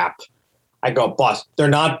 crap. I go, boss, they're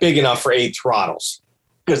not big enough for 8 throttles.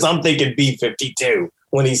 Because I'm thinking B-52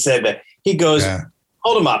 when he said that. He goes,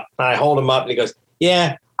 hold him up. And I hold him up and he goes,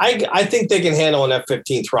 yeah, I think they can handle an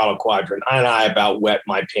F-15 throttle quadrant. And I about wet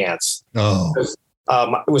my pants. Oh.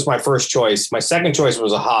 It was my first choice. My second choice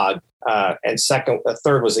was a hog. And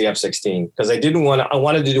third was the F-16 because I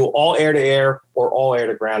wanted to do all air to air or all air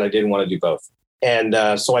to ground. I didn't want to do both. And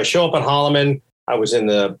so I show up in Holloman. I was in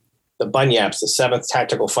the the Bunyaps, the 7th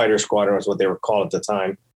Tactical Fighter Squadron was what they were called at the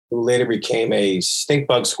time, who later became a Stink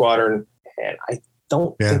Bug Squadron. And I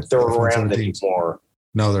don't think they're around anymore.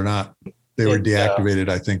 No, they're not. They were deactivated,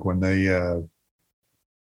 I think, when they at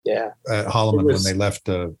Holloman when they left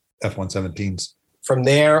the F-117s. From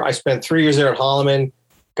there, I spent 3 years there at Holloman.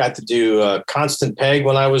 Got to do constant peg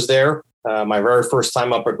when I was there. My very first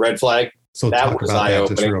time up at Red Flag. So that talk was about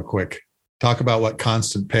eye-opening. That just real quick. Talk about what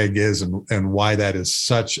constant peg is and why that is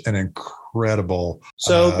such an incredible.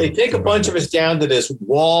 So they take a bunch of us down to this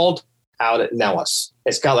walled out at Nellis.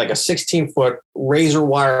 It's got like a 16-foot razor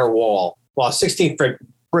wire wall. Well, a 16-foot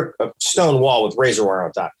brick stone wall with razor wire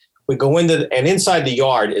on top. We go into, and inside the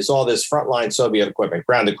yard is all this frontline Soviet equipment,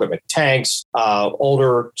 ground equipment, tanks,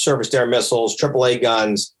 older surface air missiles, AAA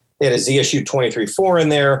guns. They had a ZSU-23-4 in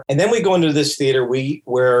there. And then we go into this theater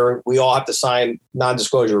where we all have to sign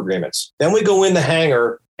non-disclosure agreements. Then we go in the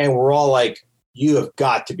hangar and we're all like, you have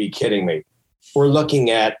got to be kidding me. We're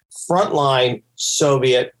looking at frontline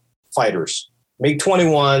Soviet fighters,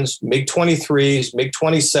 MiG-21s, MiG-23s,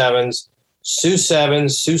 MiG-27s,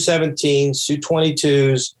 Su-7s, Su-17s,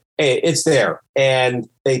 Su-22s. Hey, it's there. And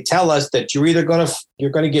they tell us that you're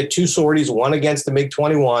going to get 2 sorties, one against the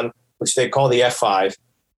MiG-21, which they call the F-5,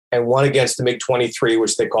 and one against the MiG-23,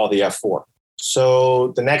 which they call the F-4.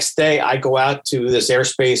 So the next day I go out to this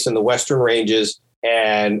airspace in the Western Ranges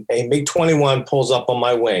and a MiG-21 pulls up on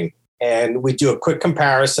my wing. And we do a quick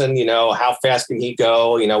comparison, how fast can he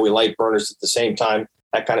go? We light burners at the same time,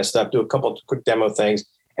 that kind of stuff, do a couple of quick demo things.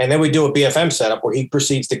 And then we do a BFM setup where he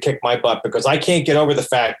proceeds to kick my butt because I can't get over the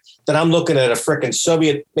fact that I'm looking at a frickin'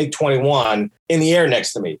 Soviet MiG-21 in the air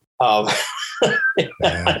next to me.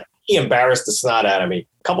 He embarrassed the snot out of me.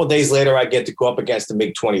 A couple of days later, I get to go up against the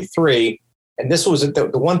MiG-23. And this was the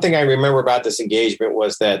one thing I remember about this engagement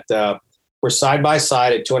was that we're side by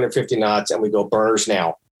side at 250 knots and we go burners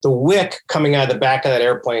now. The wick coming out of the back of that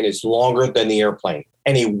airplane is longer than the airplane.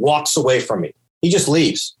 And he walks away from me. He just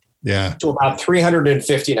leaves. Yeah. To about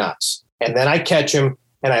 350 knots. And then I catch him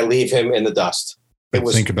and I leave him in the dust. It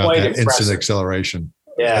was think about that instant acceleration.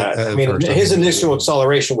 Yeah. His initial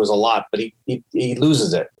acceleration was a lot, but he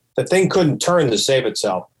loses it. The thing couldn't turn to save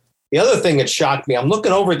itself. The other thing that shocked me, I'm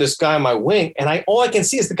looking over at this guy on my wing, and all I can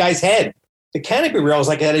see is the guy's head. The canopy rail is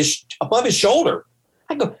like above his shoulder.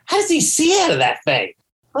 I go, how does he see out of that thing?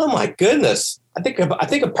 Oh my goodness! I think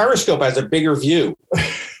a periscope has a bigger view.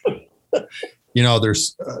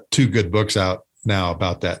 There's 2 good books out now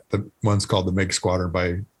about that. The one's called The MiG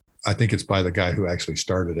Squadron I think it's by the guy who actually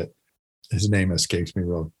started it. His name escapes me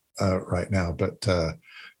right now, but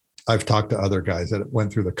I've talked to other guys that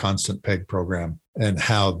went through the constant peg program and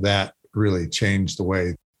how that really changed the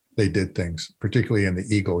way they did things, particularly in the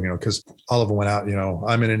Eagle, because all of them went out,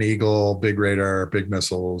 I'm in an Eagle, big radar, big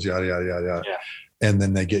missiles, yada, yada, yada, yada. Yeah. And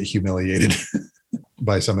then they get humiliated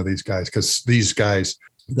by some of these guys because these guys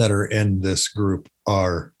that are in this group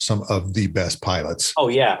are some of the best pilots. Oh,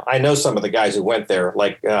 yeah. I know some of the guys who went there,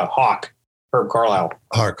 like Hawk, Herb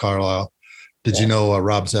Carlisle. Did you know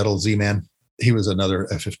Rob Zettel, Z-Man? He was another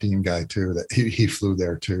F-15 guy too. That he flew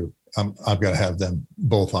there too. I've got to have them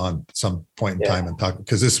both on some point in time and talk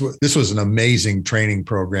because this was an amazing training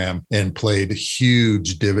program and played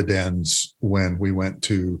huge dividends when we went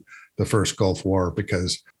to the first Gulf War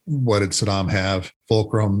because what did Saddam have?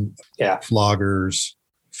 Fulcrum, floggers,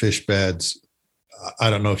 fish beds.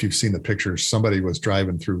 I don't know if you've seen the pictures. Somebody was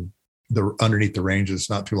driving through underneath the ranges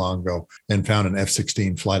not too long ago and found an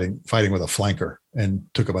F-16 fighting with a flanker and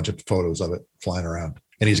took a bunch of photos of it flying around.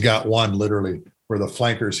 And he's got one literally where the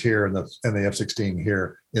flanker's here and the F-16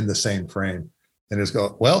 here in the same frame. And it's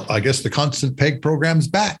well, I guess the constant peg program's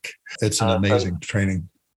back. It's an amazing training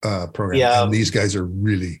program. Yeah. And these guys are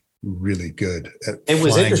really, really good at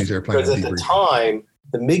flying these airplanes. Because at the time,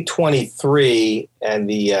 the MiG-23 and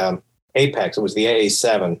the Apex, it was the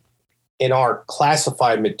AA-7, in our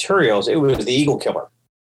classified materials, it was the Eagle killer,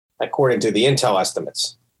 according to the intel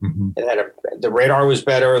estimates. Mm-hmm. The radar was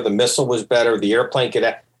better, the missile was better, the airplane could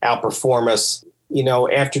outperform us.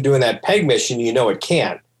 After doing that peg mission, it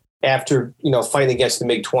can. After, fighting against the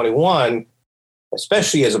MiG-21,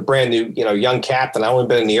 especially as a brand new, young captain, I only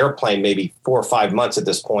been in the airplane maybe 4 or 5 months at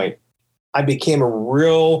this point. I became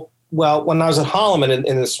when I was at Holloman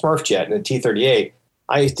in the Smurf jet, in the T-38,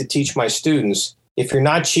 I used to teach my students, if you're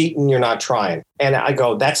not cheating, you're not trying. And I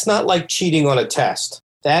go, that's not like cheating on a test.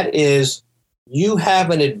 That is, you have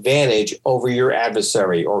an advantage over your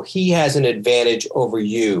adversary, or he has an advantage over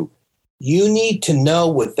you. You need to know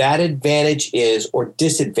what that advantage is or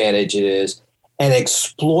disadvantage it is and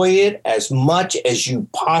exploit it as much as you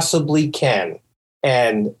possibly can.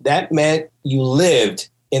 And that meant you lived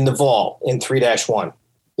in the vault in 3-1.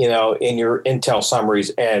 in your Intel summaries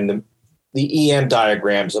and the EM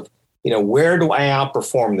diagrams of, where do I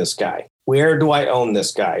outperform this guy? Where do I own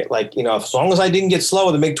this guy? Like, as long as I didn't get slow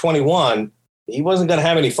with the MiG-21, he wasn't going to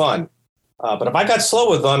have any fun. But if I got slow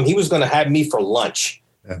with him, he was going to have me for lunch.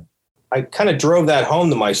 Yeah. I kind of drove that home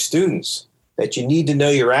to my students, that you need to know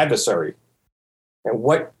your adversary and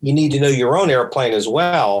what you need to know your own airplane as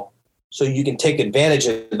well, so you can take advantage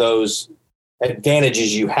of those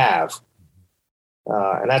advantages you have.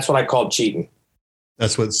 And that's what I call cheating.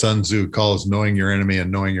 That's what Sun Tzu calls knowing your enemy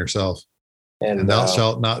and knowing yourself. And thou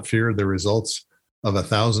shalt not fear the results of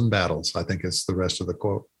 1,000 battles, I think is the rest of the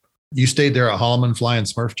quote. You stayed there at Holloman flying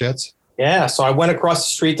Smurf jets? Yeah. So I went across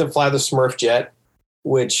the street to fly the Smurf jet,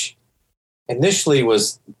 which initially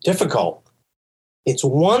was difficult. It's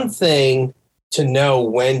one thing to know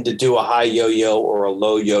when to do a high yo-yo or a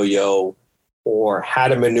low yo-yo or how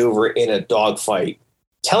to maneuver in a dogfight.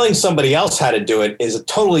 Telling somebody else how to do it is a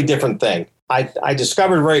totally different thing. I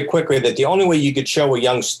discovered very quickly that the only way you could show a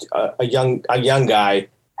young guy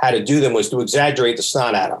how to do them was to exaggerate the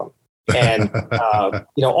snot out of them. And,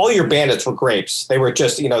 all your bandits were grapes. They were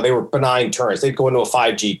just, they were benign turns. They'd go into a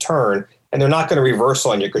 5G turn, and they're not going to reverse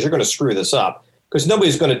on you because you're going to screw this up. Because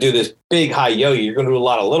nobody's going to do this big high yo-yo. You're going to do a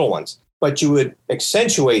lot of little ones. But you would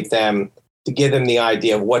accentuate them to give them the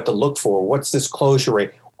idea of what to look for. What's this closure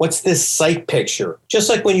rate? What's this sight picture? Just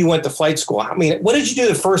like when you went to flight school. I mean, what did you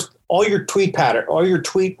do all your tweet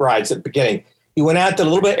rides at the beginning? You went out, did a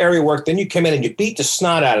little bit of area work, then you came in and you beat the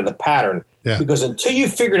snot out of the pattern. Yeah. Because until you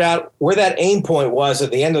figured out where that aim point was at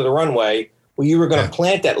the end of the runway, where you were going to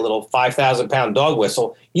plant that little 5,000-pound dog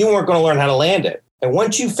whistle, you weren't going to learn how to land it. And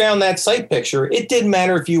once you found that sight picture, it didn't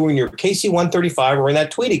matter if you were in your KC-135 or in that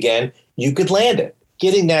tweet again, you could land it.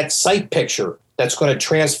 Getting that sight picture that's going to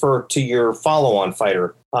transfer to your follow-on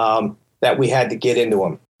fighter that we had to get into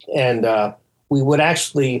them. And we would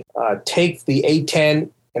actually take the A-10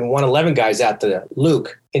 and 111 guys out to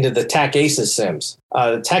Luke into the TAC Aces sims.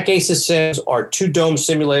 The TAC Aces sims are 2 dome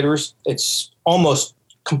simulators. It's almost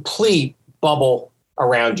complete bubble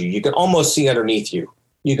around you. You can almost see underneath you.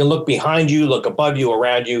 You can look behind you, look above you,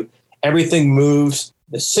 around you. Everything moves.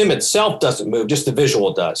 The sim itself doesn't move, just the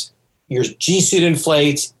visual does. Your G-suit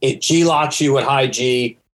inflates, it G-locks you at high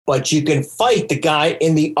G, but you can fight the guy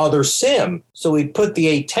in the other sim. So we put the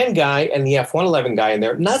A-10 guy and the F-111 guy in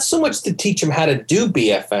there, not so much to teach them how to do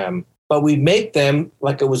BFM, but we make them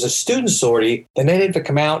like it was a student sortie. Then they had to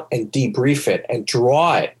come out and debrief it and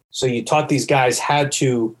draw it. So you taught these guys how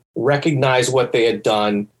to recognize what they had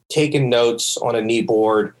done, taken notes on a knee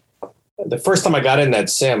board. The first time I got in that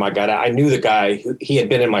sim, I knew the guy. He had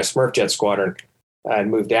been in my Smurf jet squadron. I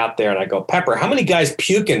moved out there and I go, Pepper, how many guys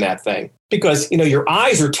puke in that thing? Because, your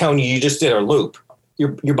eyes are telling you just did a loop.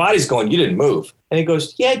 Your body's going, you didn't move. And he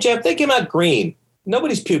goes, yeah, Jeff, they came out green.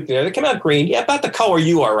 Nobody's puked there. They came out green. Yeah, about the color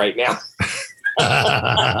you are right now.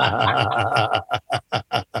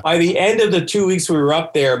 By the end of the 2 weeks we were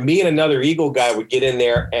up there, me and another Eagle guy would get in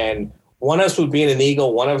there, and one of us would be in an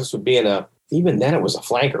Eagle, one of us would be in even then it was a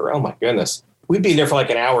flanker. Oh my goodness. We'd be there for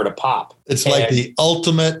like an hour to pop. It's like the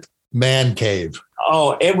ultimate man cave.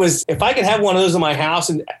 Oh, it was. If I could have one of those in my house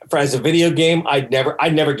and as a video game, I'd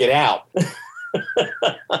never get out.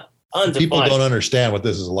 People don't understand what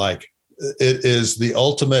this is like. It is the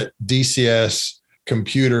ultimate DCS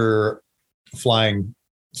computer flying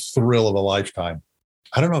thrill of a lifetime.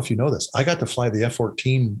 I don't know if you know this. I got to fly the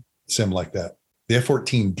F-14 sim like that. The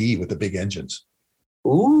F-14D with the big engines.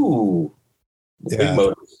 Ooh. Big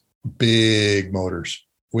motors. Big motors.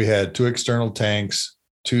 We had 2 external tanks,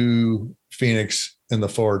 2 Phoenix in the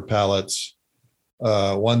forward pallets,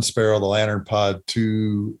 1 Sparrow, the Lantern Pod,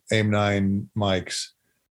 2 AIM-9 mics,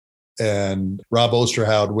 and Rob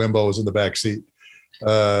Osterhout, Wimbo, was in the back seat.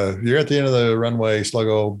 You're at the end of the runway,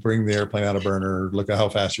 Sluggo, bring the airplane out of burner, look at how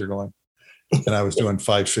fast you're going. And I was doing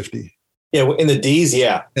 550. Yeah, in the Ds,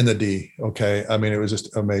 yeah. In the D, okay. I mean, it was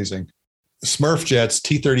just amazing. Smurf jets,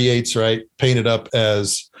 T-38s, right, painted up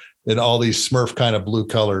as in all these Smurf kind of blue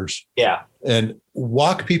colors. Yeah. And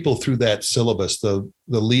walk people through that syllabus, the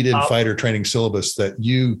lead-in fighter training syllabus that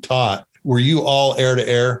you taught. Were you all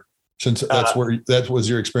air-to-air, since that was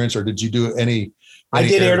your experience, or did you do any I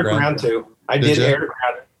did air-to-ground too. I did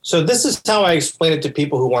air-to-ground. So this is how I explain it to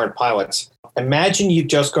people who aren't pilots. Imagine you've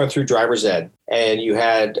just gone through driver's ed, and you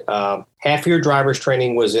had half of your driver's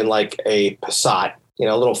training was in like a Passat,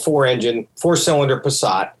 a little 4-cylinder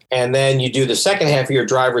Passat. And then you do the second half of your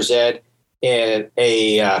driver's ed in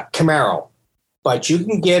a Camaro. But you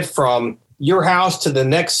can get from your house to the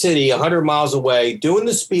next city 100 miles away, doing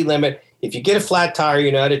the speed limit If you get a flat tire,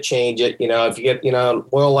 you know how to change it. If you get,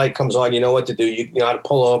 oil light comes on, you know what to do. You know how to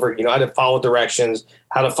pull over. You know how to follow directions,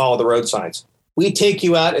 how to follow the road signs. We take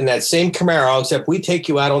you out in that same Camaro, except we take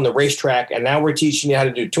you out on the racetrack, and now we're teaching you how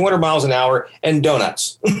to do 200 miles an hour and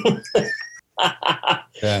donuts.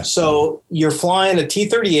 Yeah. So you're flying a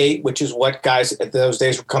T-38, which is what guys at those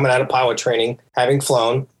days were coming out of pilot training, having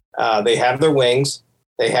flown. They have their wings.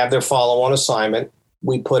 They have their follow-on assignment.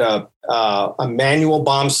 We put a manual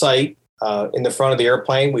bomb sight in the front of the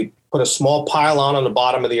airplane. We put a small pylon on the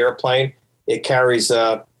bottom of the airplane. It carries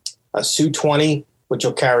a Su-20, which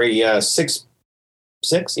will carry six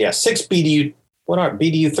BDU. What are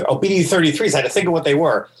BDU-33s? I had to think of what they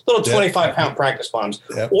were. Little 25-pound practice bombs.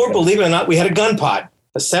 Yep. Or believe it or not, we had a gun pod,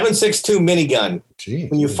 a 7.62 minigun. Gee,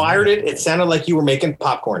 when you fired it, it sounded like you were making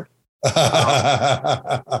popcorn.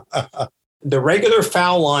 The regular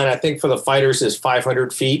foul line, I think, for the fighters is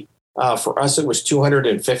 500 feet. For us, it was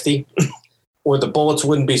 250. Or the bullets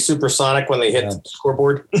wouldn't be supersonic when they hit the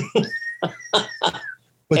scoreboard.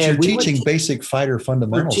 But you're teaching basic fighter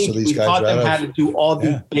fundamentals to these guys. We taught them how to do all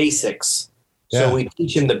the basics. So we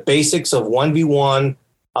teach them the basics of 1v1.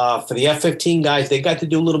 For the F-15 guys, they got to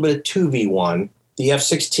do a little bit of 2v1. The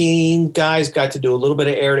F-16 guys got to do a little bit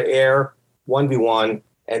of air-to-air, 1v1.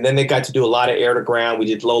 And then they got to do a lot of air-to-ground. We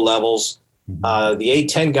did low levels. The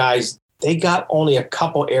A-10 guys, they got only a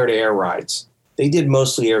couple air-to-air rides. They did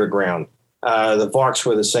mostly air-to-ground. The VARCs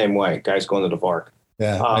were the same way, guys going to the VARC.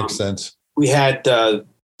 Yeah, makes sense. We had the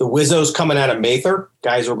Wizzos coming out of Mather.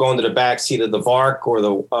 Guys were going to the back seat of the VARC or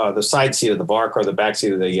the side seat of the VARC or the back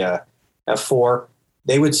seat of the F4.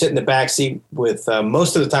 They would sit in the back seat with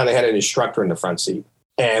most of the time they had an instructor in the front seat.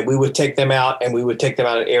 And we would take them out and we would take them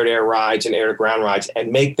out on air-to-air rides and air-to-ground rides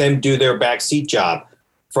and make them do their back seat job,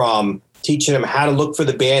 from teaching them how to look for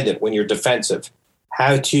the bandit when you're defensive,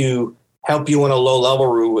 how to help you on a low-level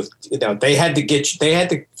route. With they had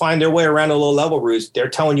to find their way around the low-level routes. They're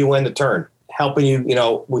telling you when to turn, helping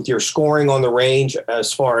you, with your scoring on the range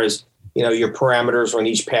as far as, your parameters on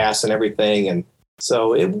each pass and everything. And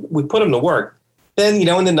so we put them to work. Then,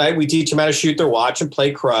 in the night, we teach them how to shoot their watch and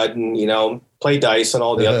play crud and, play dice and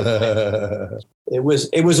all the other things.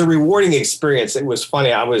 It was a rewarding experience. It was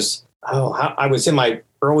funny. I was in my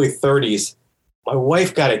early 30s. My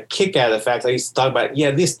wife got a kick out of the fact that I used to talk about,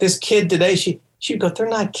 this kid today, she'd go, they're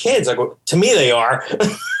not kids. I go, to me, they are.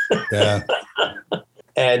 Yeah.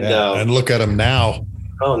 And look at them now.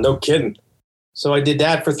 Oh, no kidding. So I did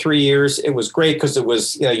that for 3 years. It was great because it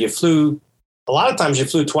was, you flew, a lot of times you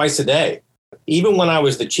flew twice a day. Even when I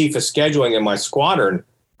was the chief of scheduling in my squadron,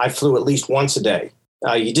 I flew at least once a day.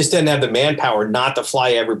 You just didn't have the manpower not to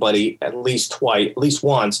fly everybody at least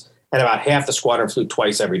once. And about half the squadron flew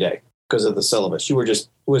twice every day because of the syllabus. It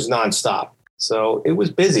was nonstop. So it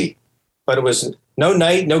was busy, but it was no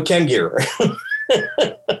night, no chem gear.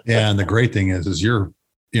 Yeah. And the great thing is you're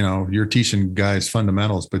teaching guys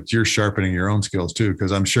fundamentals, but you're sharpening your own skills too.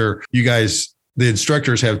 Cause I'm sure you guys, the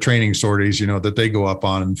instructors have training sorties, that they go up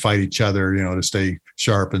on and fight each other, to stay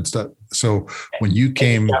sharp and stuff. So when you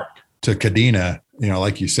came to Kadena,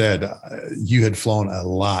 like you said, you had flown a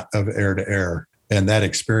lot of air to air, and that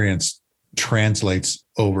experience translates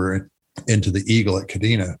over into the Eagle at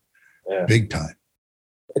Kadena big time.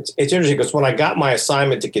 It's interesting because when I got my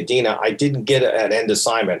assignment to Kadena, I didn't get an end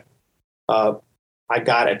assignment. I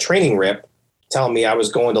got a training rip telling me I was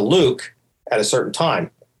going to Luke at a certain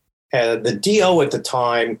time. And the DO at the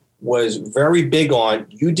time was very big on,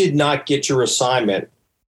 you did not get your assignment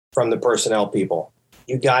from the personnel people.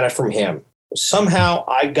 You got it from him. Somehow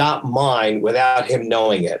I got mine without him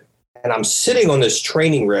knowing it. And I'm sitting on this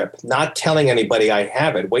training rip, not telling anybody I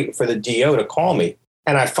have it, waiting for the DO to call me.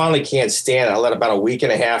 And I finally can't stand it. I let about a week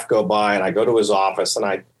and a half go by, and I go to his office and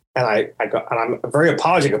I go, and I'm very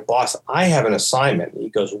apologetic, boss, I have an assignment. He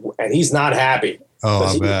goes, and he's not happy. Oh,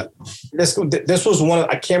 I bet. This was one of,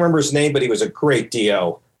 I can't remember his name, but he was a great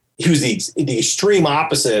DO. He was the extreme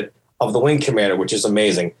opposite of the wing commander, which is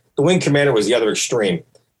amazing. The wing commander was the other extreme.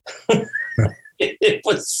 It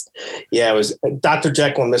was Dr.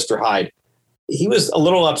 Jekyll and Mr. Hyde. He was a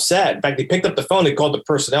little upset. In fact, he picked up the phone, he called the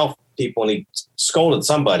personnel people, and he scolded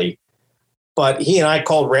somebody. But he and I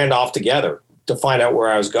called Randolph together to find out where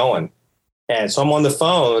I was going. And so I'm on the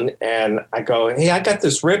phone and I go, hey, I got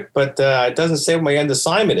this rip, but it doesn't say what my end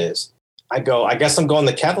assignment is. I go, I guess I'm going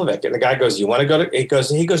to Keflavik. And the guy goes, you want to go to, he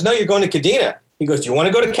goes, no, you're going to Kadena. He goes, do you want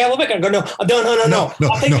to go to Keflavik? I go, no.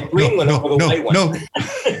 I'll take the green one over the white one.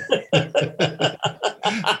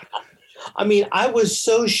 I mean, I was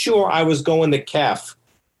so sure I was going to Kef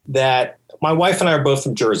that my wife and I are both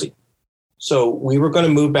from Jersey. So we were going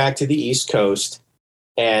to move back to the East Coast.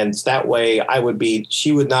 And that way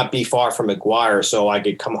she would not be far from McGuire. So I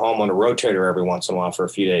could come home on a rotator every once in a while for a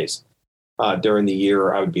few days during the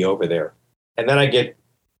year I would be over there. And then I get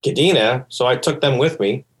Kadena. So I took them with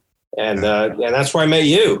me. And that's where I met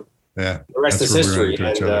you. Yeah. The rest is history.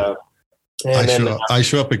 I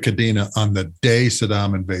show up at Kadena on the day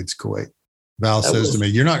Saddam invades Kuwait. Val says to me,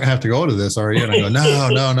 "You're not going to have to go to this, are you?" And I go,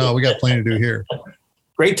 No. We got plenty to do here.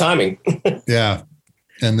 Great timing. Yeah.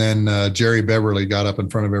 And then Jerry Beverly got up in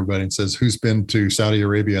front of everybody and says, "Who's been to Saudi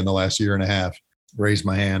Arabia in the last year and a half?" Raised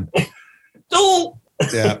my hand. Oh.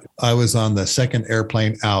 Yeah. I was on the second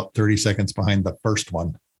airplane out, 30 seconds behind the first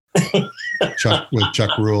one. Chuck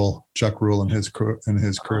Rule and his crew. I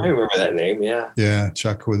remember that name. Yeah. Yeah.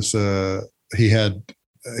 Chuck was,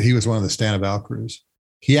 he was one of the Stanival crews.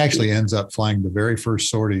 He actually ends up flying the very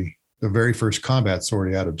first combat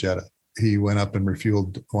sortie out of Jeddah. He went up and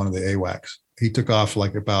refueled one of the AWACS. He took off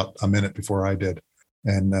like about a minute before I did.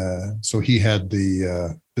 And so he had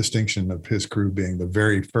the distinction of his crew being the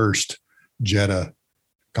very first Jeddah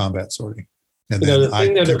combat sortie. And then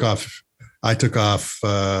I took off,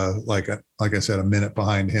 like I said, a minute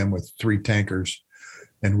behind him with 3 tankers,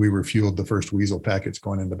 and we refueled the first Weasel packets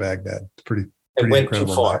going into Baghdad. Pretty incredible.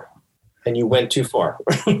 Too far. And you went too far.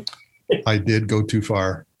 I did go too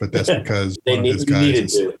far, but that's because he needed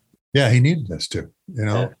to. Yeah, he needed us to,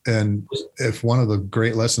 Yeah. And if one of the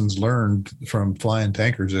great lessons learned from flying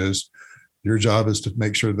tankers is your job is to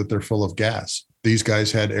make sure that they're full of gas. These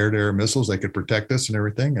guys had air-to-air missiles. They could protect us and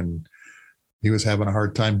everything. And he was having a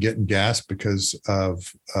hard time getting gas because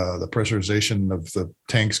of the pressurization of the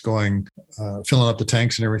tanks filling up the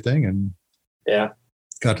tanks and everything. And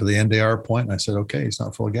got to the NDR point, and I said, "Okay, it's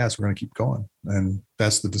not full of gas. We're going to keep going." And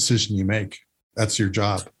that's the decision you make. That's your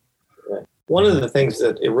job. One of the things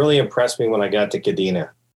that it really impressed me when I got to Kadena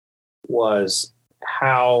was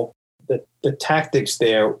how the tactics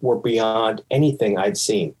there were beyond anything I'd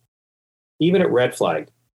seen, even at Red Flag.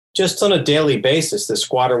 Just on a daily basis, the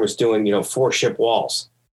squadron was doing, 4-ship walls.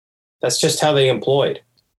 That's just how they employed.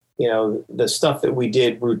 The stuff that we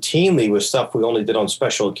did routinely was stuff we only did on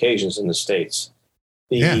special occasions in the States.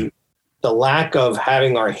 The lack of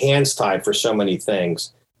having our hands tied for so many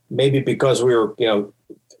things, maybe because we were,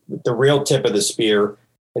 the real tip of the spear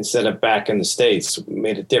instead of back in the States,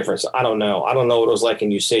 made a difference. I don't know. I don't know what it was like in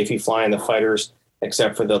USAFE flying the fighters,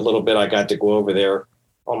 except for the little bit I got to go over there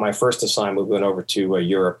on my first assignment. We went over to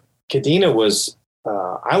Europe. Kadena was,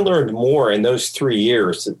 I learned more in those 3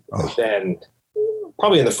 years than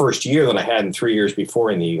probably in the first year than I had in 3 years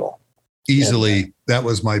before in the Eagle. Easily, that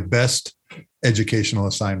was my best educational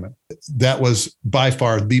assignment. That was by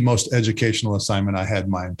far the most educational assignment I had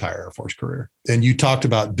in my entire Air Force career. And you talked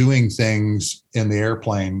about doing things in the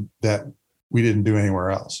airplane that we didn't do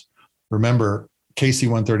anywhere else. Remember,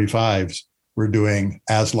 KC-135s were doing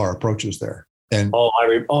ASLAR approaches there. And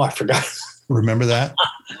I forgot. Remember that?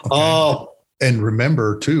 Okay. And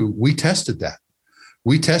remember too, we tested that.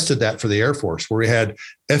 We tested that for the Air Force, where we had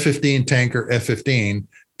F-15 tanker, F-15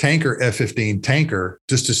 tanker, F-15 tanker,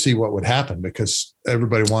 just to see what would happen, because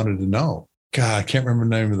everybody wanted to know. God, I can't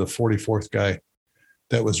remember the name of the 44th guy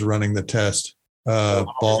that was running the test.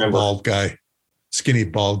 Bald guy, skinny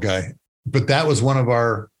bald guy. But that was one of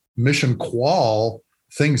our mission qual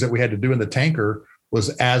things that we had to do in the tanker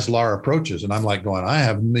was ASLAR approaches. And I'm like going,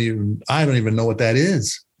 I don't even know what that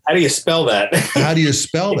is. How do you spell that? How do you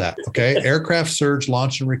spell that? Okay. Aircraft surge,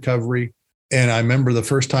 launch and recovery. And I remember the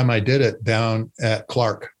first time I did it down at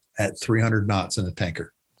Clark at 300 knots in a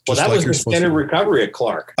tanker. Well, that was the standard recovery at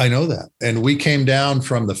Clark. I know that. And we came down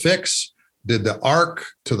from the fix, did the arc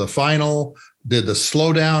to the final, did the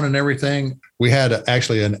slowdown and everything. We had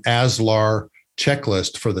actually an ASLAR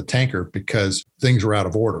checklist for the tanker because things were out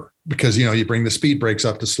of order. Because, you bring the speed brakes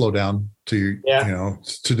up to slow down to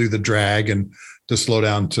do the drag and to slow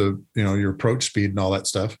down to, your approach speed and all that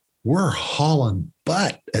stuff. We're hauling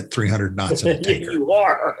butt at 300 knots in a tanker. You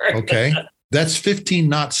are. Okay. That's 15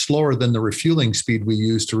 knots slower than the refueling speed we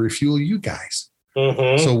use to refuel you guys.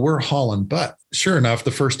 Mm-hmm. So we're hauling butt. Sure enough,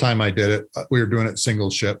 the first time I did it, we were doing it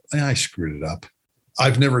single ship, and I screwed it up.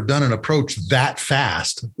 I've never done an approach that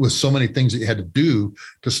fast with so many things that you had to do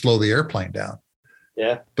to slow the airplane down.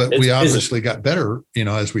 Yeah. But we obviously got better,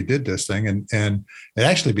 as we did this thing. And it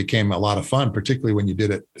actually became a lot of fun, particularly when you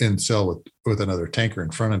did it in cell with another tanker in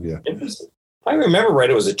front of you. If I remember right,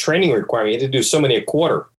 it was a training requirement. You had to do so many a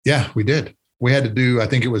quarter. Yeah, we did. We had to do, I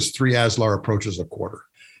think it was 3 ASLAR approaches a quarter.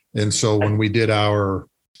 And so when we did our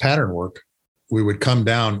pattern work, we would come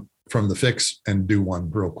down from the fix and do one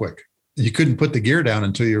real quick. You couldn't put the gear down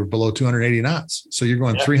until you're below 280 knots. So you're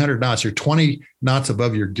going 300 knots. You're 20 knots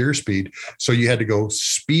above your gear speed. So you had to go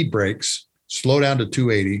speed brakes slow down to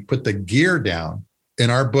 280, put the gear down. In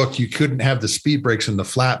our book, you couldn't have the speed brakes and the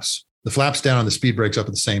flaps down and the speed brakes up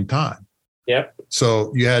at the same time. Yep.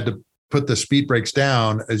 So you had to put the speed brakes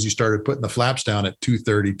down as you started putting the flaps down at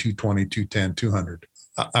 230, 220, 210, 200.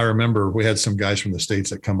 I remember we had some guys from the States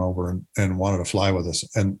that come over and wanted to fly with us.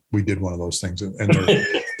 And we did one of those things, and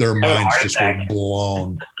their minds just were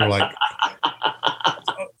blown. They're like,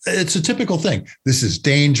 it's a typical thing. This is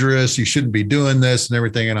dangerous. You shouldn't be doing this and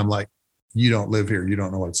everything. And I'm like, you don't live here. You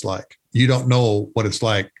don't know what it's like. You don't know what it's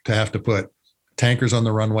like to have to put tankers on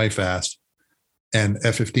the runway fast and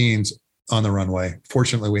F-15s on the runway.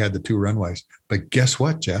 Fortunately, we had the 2 runways. But guess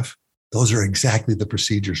what, Jeff? Those are exactly the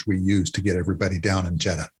procedures we use to get everybody down in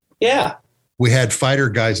Jeddah. Yeah. We had fighter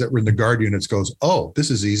guys that were in the guard units goes, oh,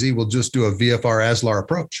 this is easy. We'll just do a VFR ASLAR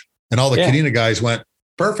approach. And all the Kadena guys went,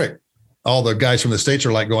 perfect. All the guys from the States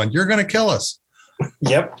are like going, you're going to kill us.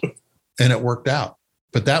 Yep. And it worked out.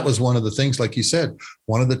 But that was one of the things, like you said,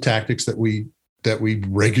 one of the tactics that we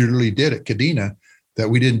regularly did at Kadena that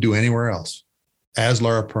we didn't do anywhere else.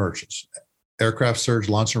 ASLAR approaches, aircraft surge,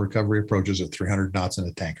 launch and recovery approaches at 300 knots in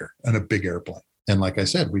a tanker and a big airplane. And like I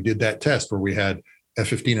said, we did that test where we had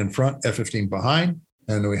F-15 in front, F-15 behind,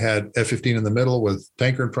 and we had F-15 in the middle with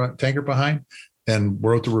tanker in front, tanker behind, and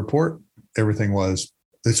wrote the report. Everything was,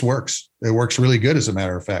 this works. It works really good, as a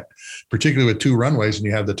matter of fact, particularly with 2 runways, and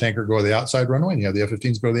you have the tanker go to the outside runway and you have the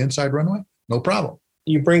F-15s go to the inside runway. No problem.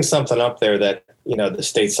 You bring something up there that, the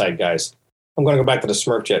stateside guys. I'm going to go back to the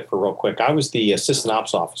Smurf jet for real quick. I was the assistant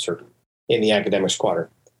ops officer in the academic squadron.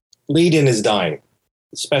 Lead-in is dying.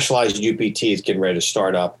 Specialized UPT is getting ready to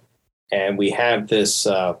start up. And we have this,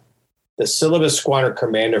 the syllabus squadron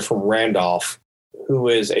commander from Randolph, who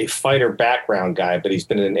is a fighter background guy, but he's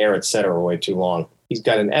been in an air et cetera way too long. He's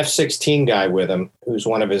got an F-16 guy with him, who's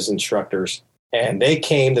one of his instructors. And they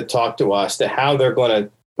came to talk to us to how they're going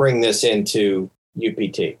to bring this into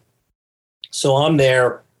UPT. So I'm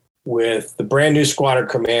there with the brand new squadron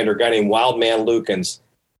commander, a guy named Wildman Lukens,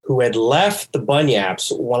 who had left the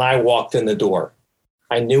Bunyaps when I walked in the door.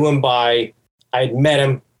 I knew him I had met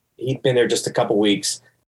him. He'd been there just a couple weeks.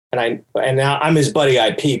 And now I'm his buddy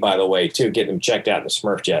IP, by the way, too, getting him checked out in the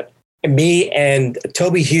Smurf jet. And me and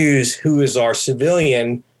Toby Hughes, who is our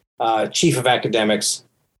civilian chief of academics,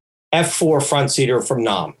 F4 front seater from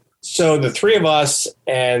NAM. So the 3 of us,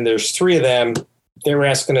 and there's 3 of them, they were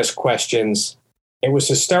asking us questions. It was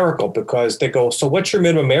hysterical because they go, so what's your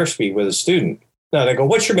minimum airspeed with a student? No, they go,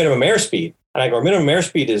 what's your minimum airspeed? And I go, our minimum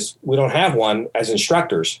airspeed is, we don't have one as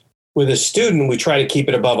instructors. With a student, we try to keep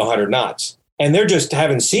it above 100 knots. And they're just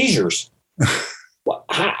having seizures.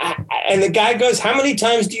 And the guy goes, how many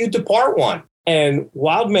times do you depart one? And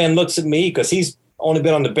Wildman looks at me because he's only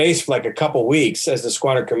been on the base for like a couple weeks as the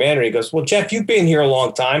squadron commander. He goes, well, Jeff, you've been here a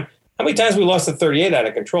long time. How many times we lost the 38 out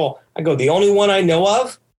of control? I go, the only one I know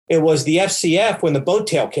of, it was the FCF when the boat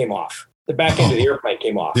tail came off. The back end of the airplane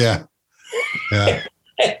came off. Yeah. Yeah.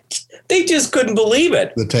 They just couldn't believe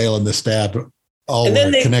it. The tail and the stab all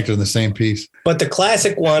were connected in the same piece. But the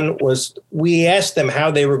classic one was, we asked them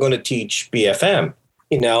how they were going to teach BFM,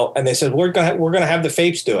 and they said, we're going to have the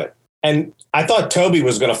FAPES do it. And I thought Toby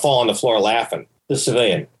was going to fall on the floor laughing, the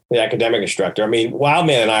civilian, the academic instructor. I mean,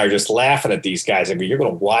 Wildman and I are just laughing at these guys. I go, you're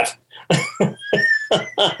going to what?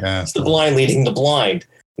 Yeah. It's the blind leading the blind.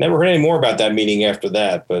 Never heard any more about that meeting after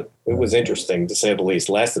that, but it was interesting, to say the least.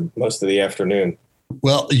 Lasted most of the afternoon.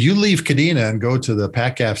 Well, you leave Kadena and go to the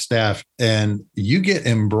PACAF staff, and you get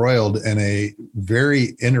embroiled in a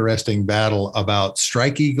very interesting battle about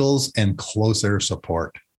Strike Eagles and close air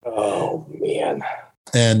support. Oh, man.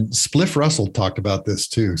 And Spliff Russell talked about this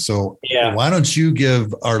too. So yeah. Why don't you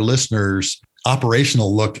give our listeners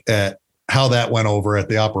operational look at how that went over at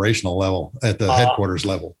the operational level, at the headquarters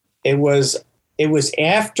level? It was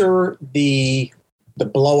after the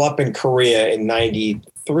blow up in Korea in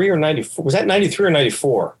 93 or 94. Was that 93 or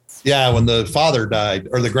 94? Yeah, when the father died,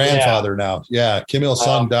 or the grandfather now. Yeah, Kim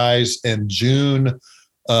Il-sung dies in June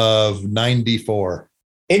of 94.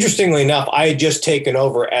 Interestingly enough, I had just taken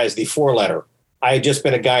over as the 4-letter. I had just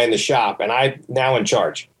been a guy in the shop, and I'm now in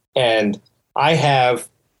charge. And I have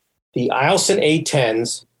the Eielson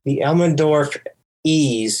A-10s, the Elmendorf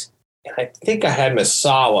E's, and I think I had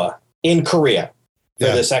Misawa in Korea for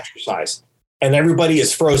this exercise. And everybody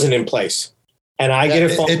is frozen in place. And I get a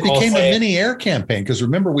phone call. It became a mini air campaign, because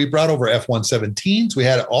remember, we brought over F-117s. We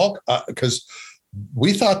had it all because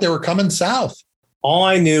we thought they were coming south. All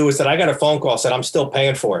I knew was that I got a phone call, said, I'm still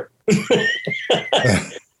paying for it.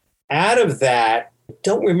 Out of that, I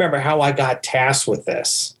don't remember how I got tasked with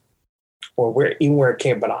this or where it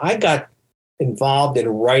came, but I got involved in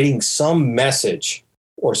writing some message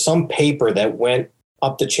or some paper that went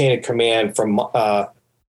up the chain of command from an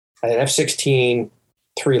F-16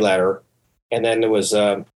 3-letter. And then there was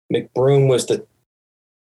McBroom was the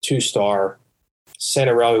 2-star.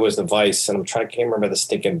 Santarelli was the vice. And can't remember the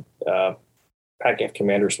stinking PACAF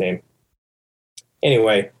commander's name.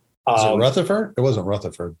 Anyway. Was it Rutherford? It wasn't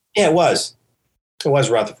Rutherford. Yeah, it was. It was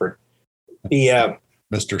Rutherford. The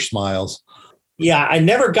Mr. Smiles. Yeah, I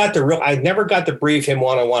never got to brief him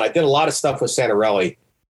one-on-one. I did a lot of stuff with Santarelli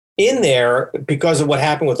in there because of what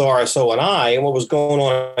happened with RSO and I and what was going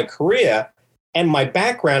on in Korea. And my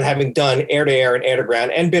background, having done air-to-air and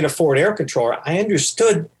air-to-ground and been a forward air controller, I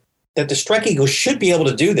understood that the Strike Eagle should be able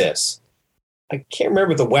to do this. I can't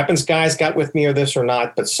remember if the weapons guys got with me or this or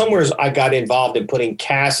not, but somewhere I got involved in putting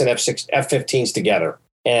CAS and F-15s together.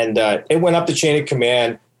 And it went up the chain of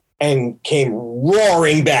command and came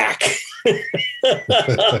roaring back.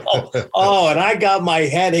 Oh, and I got my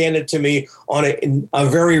head handed to me on a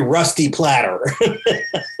very rusty platter.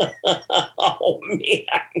 Oh,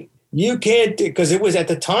 man. You can't, because it was at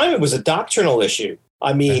the time, it was a doctrinal issue.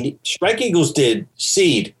 I mean, Strike Eagles did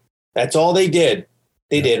SEAD. That's all they did.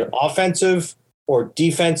 They did offensive or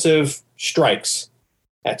defensive strikes.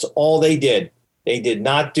 That's all they did. They did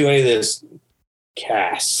not do any of this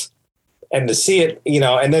CAS. And to see it,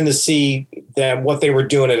 and then to see them, what they were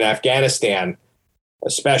doing in Afghanistan,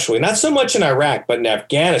 especially, not so much in Iraq, but in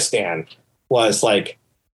Afghanistan, was like,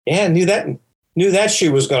 yeah, knew that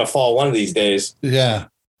shoe was going to fall one of these days. Yeah.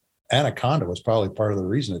 Anaconda was probably part of the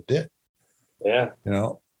reason it did. Yeah.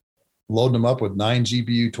 Loading them up with 9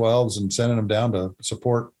 GBU-12s and sending them down to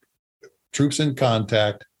support troops in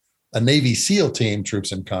contact, a Navy SEAL team,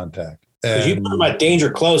 troops in contact. Because you talk about danger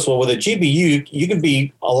close. Well, with a GBU, you can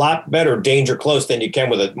be a lot better danger close than you can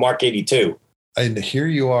with a Mark 82. And here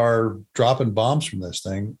you are dropping bombs from this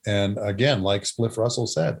thing. And again, like Spliff Russell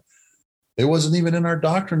said, it wasn't even in our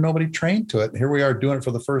doctrine. Nobody trained to it. And here we are doing it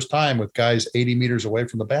for the first time with guys 80 meters away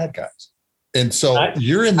from the bad guys. And so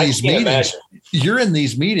you're in these meetings. You're in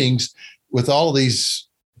these meetings with all of these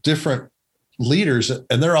different leaders,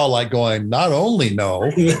 and they're all like going, not only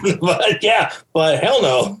no, but hell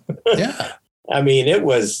no. Yeah. I mean, it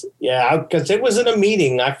was, because it was in a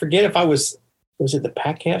meeting. I forget if was it the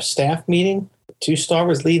PACAF staff meeting? 2-star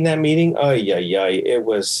was leading that meeting. Oh, yeah. It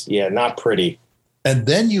was, not pretty. And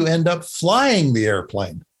then you end up flying the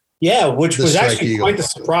airplane. Yeah, which was actually quite the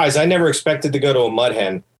surprise. I never expected to go to a mud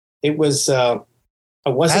hen. It was, I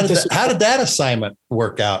wasn't. How did that assignment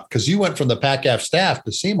work out? Because you went from the PACAF staff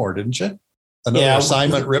to Seymour, didn't you? Another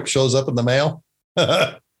assignment rip shows up in the mail.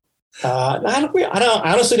 I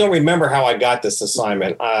honestly don't remember how I got this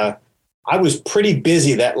assignment. I was pretty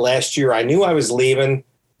busy that last year. I knew I was leaving,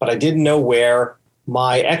 but I didn't know where.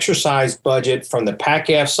 My exercise budget from the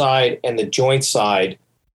PACAF side and the joint side.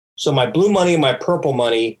 So my blue money and my purple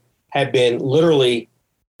money had been literally,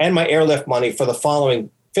 and my airlift money for the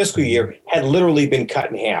following fiscal year had literally been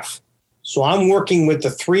cut in half. So I'm working with the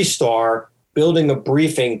 3-star, building a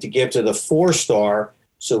briefing to give to the 4-star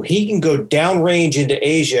so he can go downrange into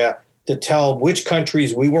Asia to tell which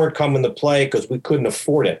countries we weren't coming to play because we couldn't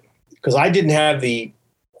afford it. Because I didn't have the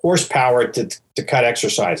horsepower to cut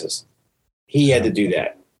exercises. He had to do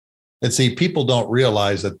that. And see, people don't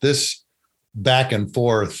realize that this back and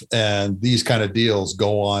forth and these kind of deals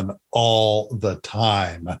go on all the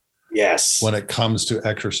time. Yes. When it comes to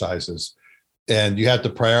exercises. And you have to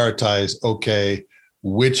prioritize, okay,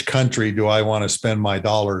 which country do I want to spend my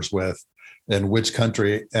dollars with? And which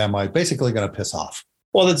country am I basically going to piss off?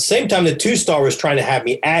 Well, at the same time, the 2-star was trying to have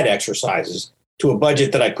me add exercises to a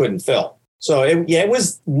budget that I couldn't fill. So it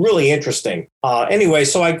was really interesting. Anyway,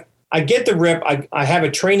 so I get the rip. I have a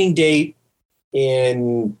training date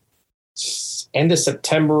in end of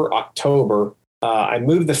September, October. I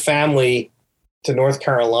moved the family to North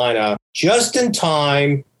Carolina just in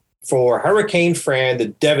time for Hurricane Fran to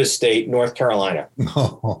devastate North Carolina.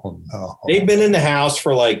 Oh, no. They've been in the house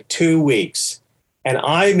for like 2 weeks, and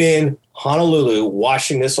I'm in Honolulu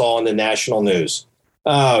watching this all in the national news.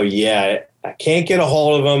 Oh, yeah. I can't get a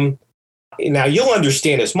hold of them. Now, you'll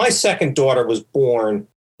understand this. My second daughter was born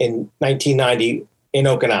in 1990 in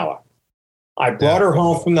Okinawa. I brought her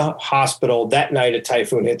home from the hospital that night a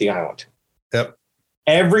typhoon hit the island. Yep.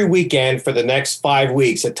 Every weekend for the next 5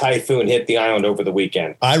 weeks, a typhoon hit the island over the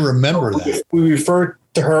weekend. I remember that. We referred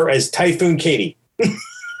to her as Typhoon Katie.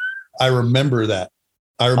 I remember that.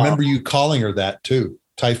 I remember you calling her that too,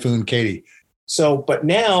 Typhoon Katie. So, but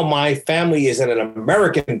now my family is in an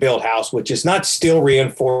American-built house, which is not steel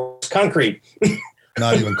reinforced concrete.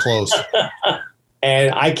 Not even close.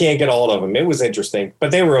 And I can't get a hold of them. It was interesting,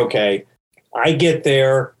 but they were okay. I get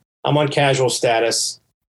there. I'm on casual status.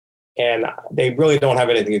 And they really don't have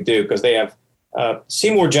anything to do because they have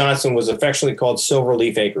Seymour Johnson was affectionately called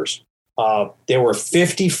Silverleaf Acres. There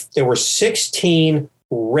were 16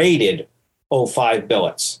 rated 05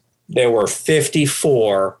 billets. There were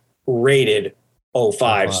 54 rated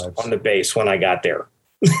 05s on the base when I got there.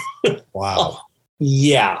 Wow.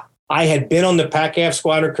 Yeah. I had been on the PACAF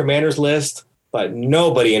Squadron Commander's list, but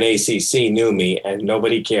nobody in ACC knew me and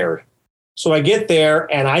nobody cared. So I get there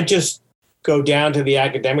and I just go down to the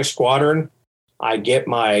academic squadron. I get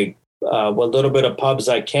my what little bit of pubs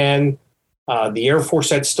I can. The Air Force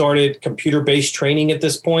had started computer-based training at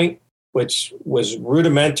this point, which was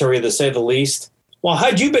rudimentary to say the least. Well,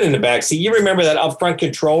 how'd you been in the backseat? You remember that upfront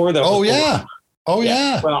controller? Oh,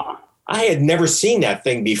 yeah. Well, I had never seen that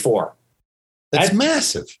thing before. That's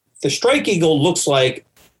massive. The Strike Eagle looks like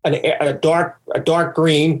a dark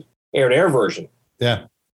green air-to-air version. Yeah.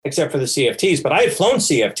 Except for the CFTs. But I had flown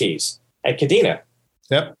CFTs at Kadena.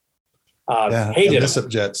 Yep. Hated the MISSIP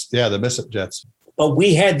jets. Yeah, the MISSIP jets. But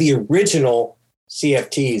we had the original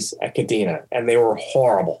CFTs at Kadena, and they were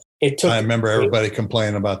horrible. I remember everybody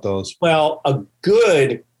complaining about those. Well, a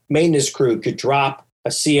good maintenance crew could drop a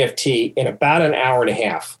CFT in about an hour and a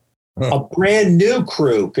half. A brand new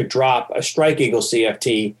crew could drop a Strike Eagle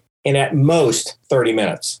CFT in at most 30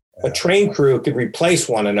 minutes. A trained crew could replace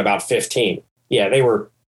one in about 15. Yeah, they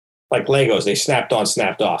were like Legos. They snapped on,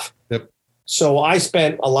 snapped off. Yep. So I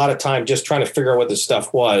spent a lot of time just trying to figure out what this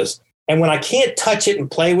stuff was. And when I can't touch it and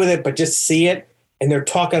play with it, but just see it, and they're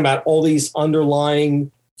talking about all these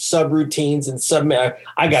underlying subroutines and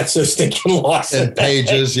I got so stinking lost. And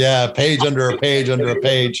pages, page under a page under a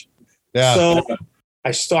page. Yeah. So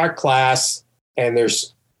I start class, and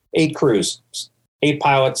there's 8 crews, 8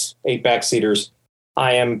 pilots, 8 backseaters.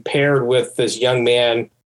 I am paired with this young man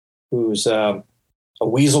who's a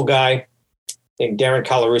weasel guy named Darren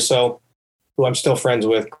Colarusso, who I'm still friends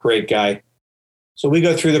with. Great guy. So we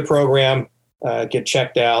go through the program, get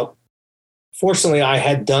checked out. Fortunately, I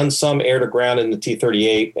had done some air to ground in the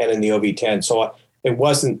T-38 and in the OV-10, so it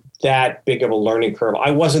wasn't that big of a learning curve.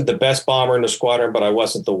 I wasn't the best bomber in the squadron, but I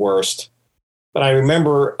wasn't the worst. But I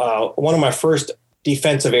remember one of my first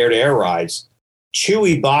defensive air-to-air rides.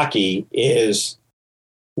 Chewy Baki is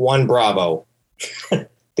 1 Bravo.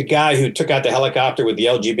 The guy who took out the helicopter with the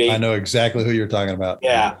LGB. I know exactly who you're talking about.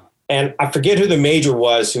 Yeah. And I forget who the major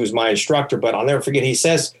was who was my instructor, but I'll never forget. He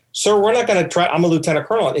says, "Sir, we're not going to try." I'm a lieutenant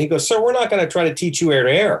colonel. And he goes, "Sir, we're not going to try to teach you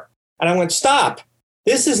air-to-air." And I went, "Stop.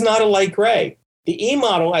 This is not a light gray." The E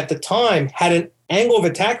model at the time had an angle of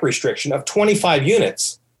attack restriction of 25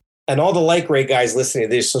 units. And all the light gray guys listening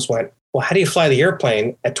to this just went, "Well, how do you fly the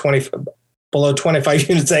airplane at below 25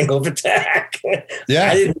 units angle of attack?" Yeah.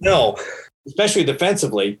 I didn't know, especially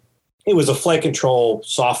defensively. It was a flight control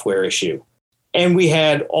software issue. And we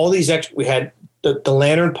had all these we had the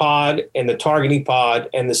lantern pod and the targeting pod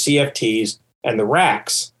and the CFTs and the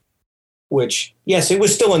racks, which, yes, it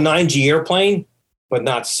was still a 9G airplane, but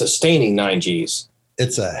not sustaining 9Gs.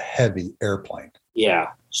 It's a heavy airplane.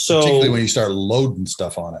 Yeah. So particularly when you start loading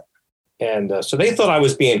stuff on it. And so they thought I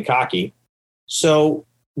was being cocky. So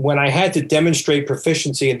when I had to demonstrate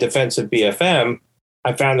proficiency in defensive BFM,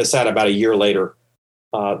 I found this out about a year later.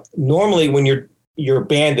 Normally, when your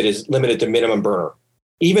bandit is limited to minimum burner,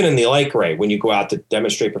 even in the light gray, when you go out to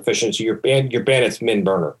demonstrate proficiency, your bandit's min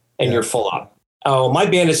burner and you're full up. Oh, my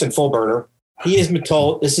bandit's in full burner. He has been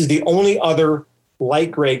told this is the only other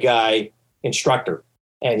light gray guy instructor,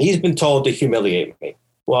 and he's been told to humiliate me.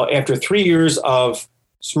 Well, after 3 years of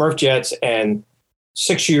Smurf jets and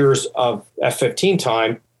 6 years of F-15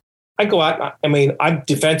 time, I go out. I mean, I'm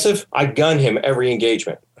defensive. I gun him every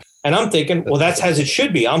engagement. And I'm thinking, well, that's as it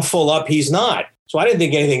should be. I'm full up. He's not. So I didn't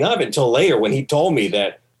think anything of it until later when he told me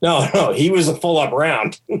that, no, he was a full up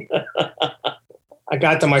round. I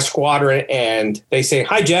got to my squadron and they say,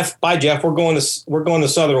 "Hi, Jeff. Bye, Jeff. We're going to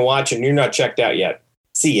Southern Watch and you're not checked out yet.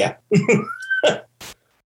 See ya."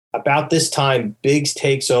 About this time, Biggs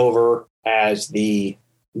takes over as the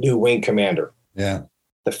new wing commander. Yeah.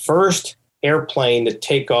 The first airplane to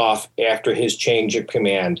take off after his change of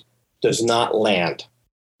command does not land.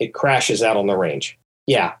 It crashes out on the range.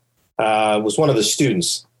 Yeah. It was one of the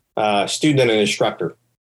students, student and an instructor.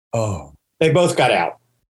 Oh. They both got out.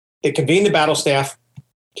 They convene the battle staff,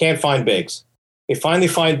 can't find Biggs. They finally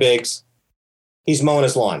find Biggs. He's mowing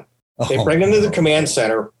his lawn. They bring him to the command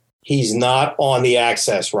center. He's not on the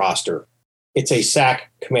access roster. It's a SAC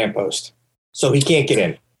command post. So he can't get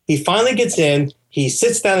in. He finally gets in. He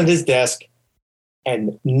sits down at his desk,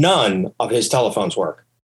 and none of his telephones work.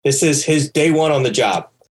 This is his day one on the job.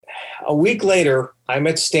 A week later, I'm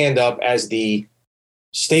at stand-up as the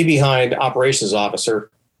stay-behind operations officer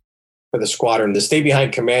for the squadron. The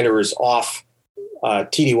stay-behind commander is off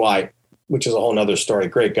TDY. which is a whole nother story.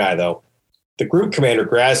 Great guy, though. The group commander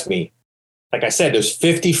grabs me. Like I said, there's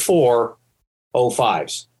 54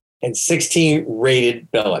 O5s and 16 rated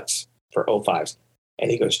billets for O5s. And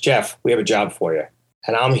he goes, Jeff, we have a job for you.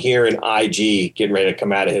 And I'm hearing IG getting ready to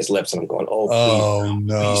come out of his lips. And I'm going,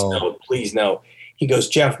 please no. He goes,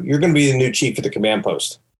 Jeff, you're going to be the new chief of the command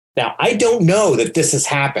post. Now, I don't know that this has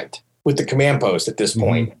happened with the command post at this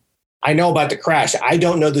point. I know about the crash. I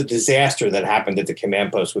don't know the disaster that happened at the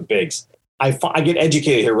command post with Biggs. I get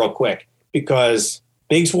educated here real quick because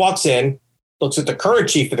Biggs walks in, looks at the current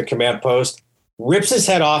chief of the command post, rips his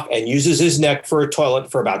head off, and uses his neck for a toilet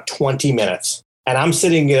for about 20 minutes. And I'm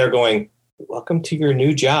sitting there going, welcome to your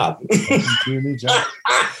new job.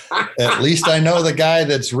 At least I know the guy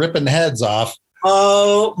that's ripping heads off.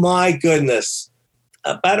 Oh, my goodness.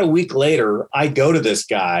 About a week later, I go to this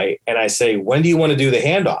guy and I say, when do you want to do the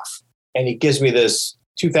handoff? And he gives me this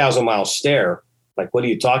 2,000-mile stare. Like, what are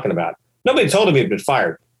you talking about? Nobody told him he'd been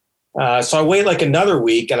fired. So I wait like another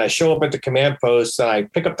week and I show up at the command post and I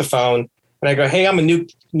pick up the phone and I go, hey, I'm a new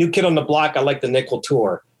kid on the block. I like the nickel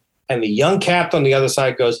tour. And the young captain on the other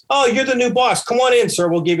side goes, oh, you're the new boss. Come on in, sir.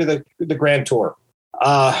 We'll give you the grand tour.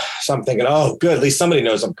 So I'm thinking, oh, good. At least somebody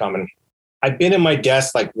knows I'm coming. I've been in my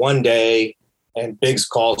desk like one day and Biggs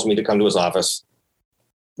calls me to come to his office.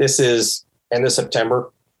 This is end of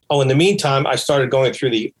September. Oh, in the meantime, I started going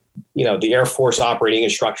through the Air Force operating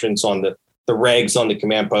instructions on the regs on the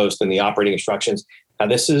command post and the operating instructions. Now,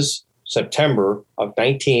 this is September of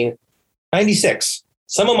 1996.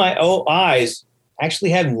 Some of my OIs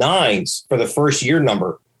actually had 9s for the first year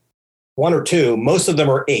number, 1 or 2. Most of them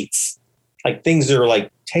are 8s, like things that are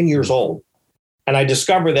like 10 years old. And I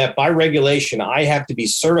discovered that by regulation, I have to be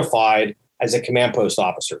certified as a command post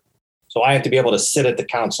officer. So I have to be able to sit at the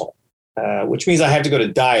council, which means I have to go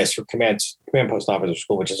to DIAS for command post officer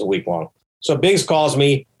school, which is a week long. So Biggs calls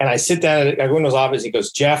me and I sit down, I go into his office. He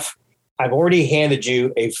goes, Jeff, I've already handed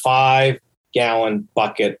you a 5-gallon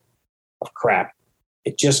bucket of crap.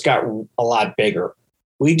 It just got a lot bigger.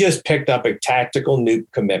 We just picked up a tactical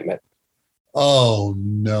nuke commitment. Oh,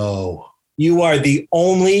 no. You are the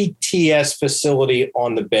only TS facility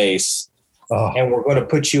on the base. Oh. And we're going to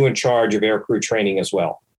put you in charge of aircrew training as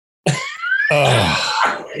well.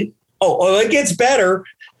 It gets better.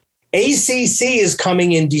 ACC is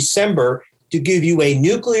coming in December to give you a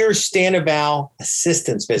nuclear Stanoval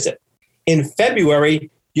assistance visit. In February,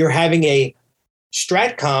 you're having a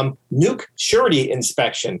Stratcom nuke surety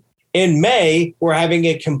inspection. In May, we're having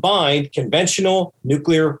a combined conventional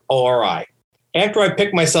nuclear ORI. After I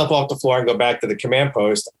pick myself off the floor and go back to the command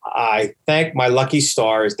post, I thank my lucky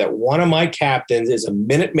stars that one of my captains is a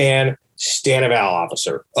Minuteman Stanoval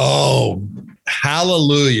officer. Oh,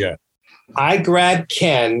 hallelujah. I grab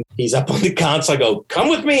Ken. He's up on the console. I go, come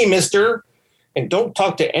with me, mister, and don't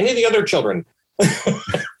talk to any of the other children.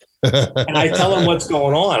 And I tell him what's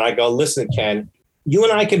going on. I go, listen, Ken, you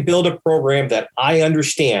and I can build a program that I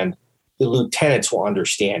understand. The lieutenants will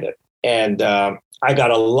understand it. And I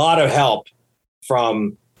got a lot of help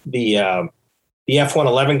from the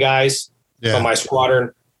F-111 guys from my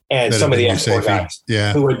squadron and some of the F-4 guys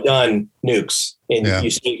who had done nukes in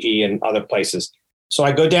Usagi and other places. So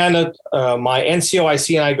I go down to my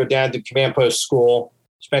NCOIC and I go down to command post school,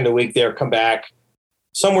 spend a week there, come back.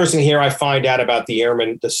 Somewhere in here, I find out about the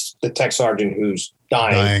airman, the tech sergeant who's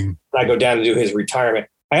dying. I go down to do his retirement.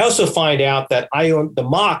 I also find out that the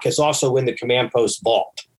mock is also in the command post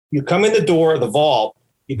vault. You come in the door of the vault,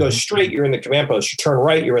 you go straight, you're in the command post. You turn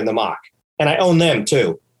right, you're in the mock. And I own them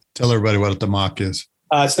too. Tell everybody what the mock is.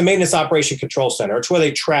 It's the Maintenance Operation Control Center. It's where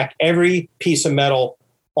they track every piece of metal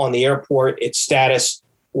on the airport, its status,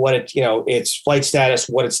 its flight status,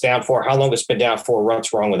 what it's down for, how long it's been down for,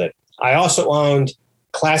 what's wrong with it. I also owned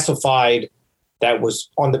classified that was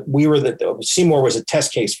Seymour was a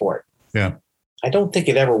test case for it. Yeah. I don't think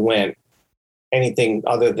it ever went anything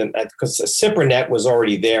other than that because the CIPRNet was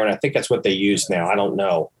already there. And I think that's what they use now. I don't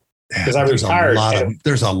know because I retired.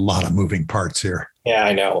 There's a lot of moving parts here. Yeah,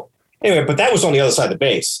 I know. Anyway, but that was on the other side of the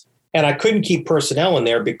base. And I couldn't keep personnel in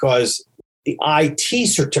there because the IT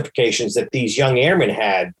certifications that these young airmen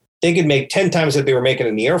had, they could make 10 times what they were making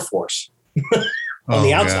in the Air Force on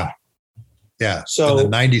the outside. Yeah. So in the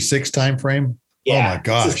 96 time frame. Yeah. Oh my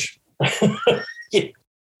gosh. The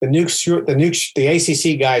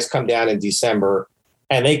ACC guys come down in December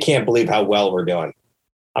and they can't believe how well we're doing.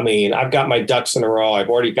 I mean, I've got my ducks in a row. I've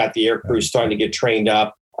already got the air crew starting to get trained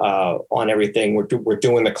up on everything. We're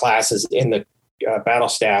doing the classes in the battle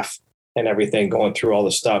staff and everything, going through all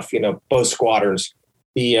the stuff, both squadrons.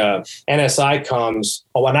 The NSI comes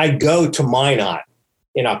when I go to Minot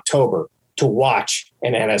in October to watch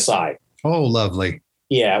an NSI. Oh, lovely.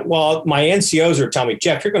 Yeah. Well, my NCOs are telling me,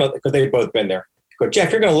 Jeff, you're going to, because they've both been there. Go,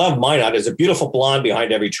 Jeff, you're going to love Minot. There's a beautiful blonde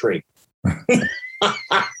behind every tree.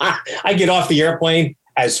 I get off the airplane.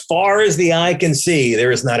 As far as the eye can see,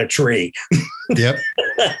 there is not a tree. Yep.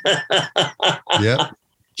 Yep.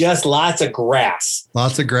 Just lots of grass.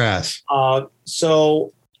 Lots of grass.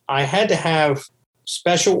 So I had to have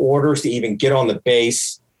special orders to even get on the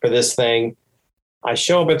base for this thing. I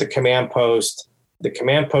show up at the command post. The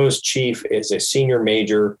command post chief is a senior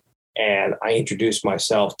major, and I introduce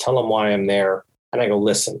myself, tell him why I'm there. And I go,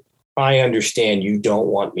 listen, I understand you don't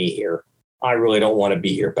want me here. I really don't want to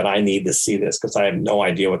be here, but I need to see this because I have no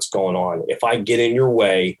idea what's going on. If I get in your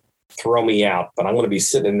way, throw me out, but I'm going to be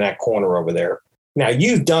sitting in that corner over there. Now,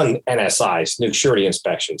 you've done NSIs, new surety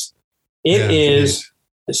inspections. It is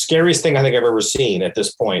the scariest thing I think I've ever seen at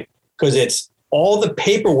this point because it's all the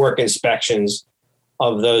paperwork inspections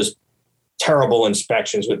of those terrible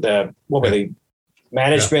inspections with the, what were they,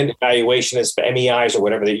 management evaluation, MEIs or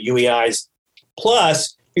whatever, the UEIs.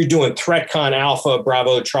 Plus, you're doing ThreatCon Alpha,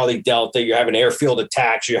 Bravo, Charlie, Delta. You're having airfield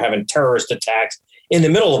attacks. You're having terrorist attacks in the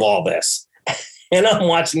middle of all this. And I'm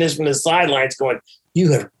watching this from the sidelines going,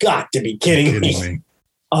 you have got to be kidding me.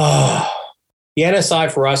 Oh, the NSI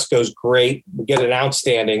for us goes great. We get an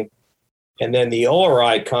outstanding. And then the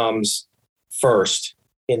ORI comes first.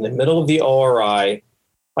 In the middle of the ORI,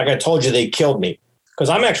 like I told you, they killed me. Because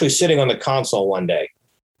I'm actually sitting on the console one day.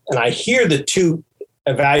 And I hear the two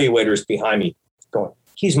evaluators behind me going,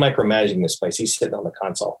 he's micromanaging this place. He's sitting on the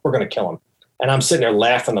console. We're going to kill him. And I'm sitting there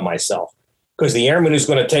laughing to myself. Because the airman who's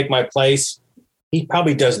going to take my place, he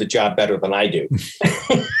probably does the job better than I do.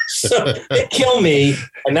 So they kill me.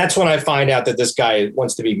 And that's when I find out that this guy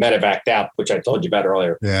wants to be medevaced out, which I told you about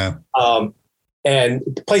earlier. Yeah. And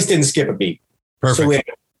the place didn't skip a beat. Perfect. So we had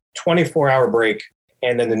a 24-hour break.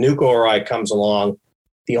 And then the nuke ORI comes along.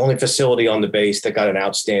 The only facility on the base that got an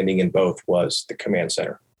outstanding in both was the command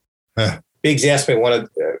center. Biggs asked me,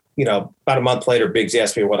 about a month later, Biggs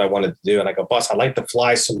asked me what I wanted to do. And I go, boss, I'd like to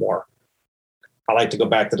fly some more. I'd like to go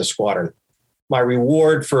back to the squadron. My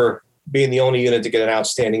reward for being the only unit to get an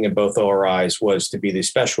outstanding in both ORIs was to be the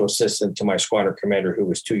special assistant to my squadron commander, who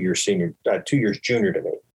was 2 years junior to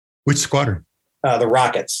me. Which squadron? The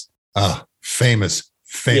Rockets. Famous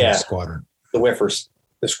squadron. The Whiffers.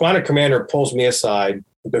 The squadron commander pulls me aside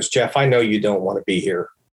and goes, Jeff, I know you don't want to be here,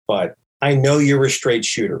 but I know you're a straight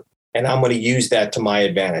shooter, and I'm going to use that to my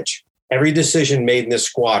advantage. Every decision made in this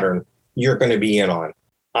squadron, you're going to be in on.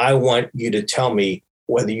 I want you to tell me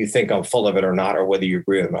whether you think I'm full of it or not, or whether you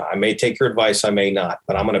agree with me. I may take your advice, I may not,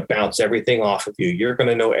 but I'm going to bounce everything off of you. You're going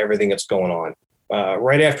to know everything that's going on.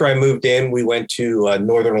 Right after I moved in, we went to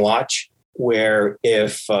Northern Watch, where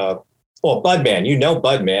Budman,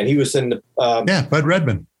 Budman. He was in the... Bud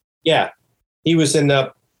Redman. Yeah. He was in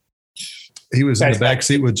the back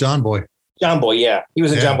seat with John Boy. John Boy, yeah. He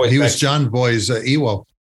was in John Boy's He was John Boy's EWO.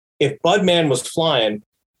 If Budman was flying,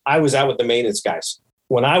 I was out with the maintenance guys.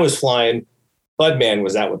 When I was flying, Budman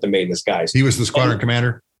was out with the maintenance guys. He was the squadron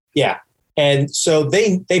commander? Yeah. And so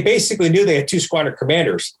they basically knew they had two squadron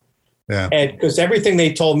commanders. Yeah. And because everything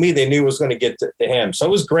they told me, they knew was going to get to him. So it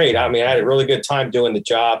was great. I mean, I had a really good time doing the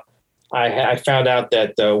job. I found out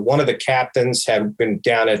that one of the captains had been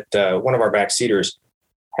down at one of our backseaters,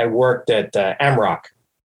 had worked at MROC.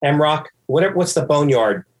 MROC, what's the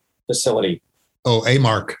boneyard facility? Oh,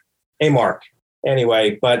 AMARC. AMARC.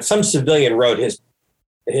 Anyway, but some civilian wrote his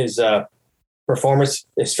performance,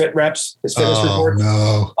 his fitness report.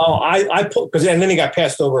 No. I put, and then he got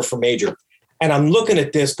passed over for major. And I'm looking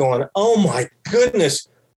at this going, oh my goodness,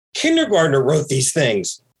 kindergartner wrote these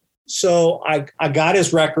things. So I got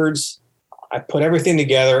his records, I put everything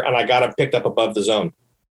together, and I got him picked up above the zone.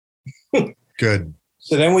 Good.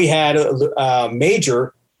 So then we had a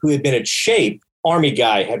major who had been at SHAPE, Army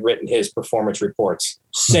guy, had written his performance reports.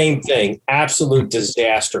 Same thing, absolute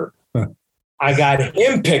disaster. I got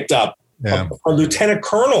him picked up, a lieutenant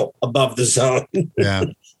colonel above the zone. Yeah.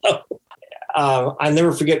 I'll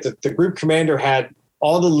never forget that the group commander had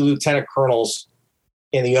all the lieutenant colonels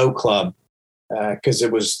in the O Club because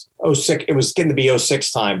it was 06. It was getting to be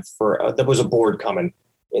 06 time for there was a board coming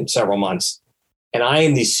in several months, and I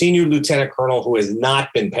am the senior lieutenant colonel who has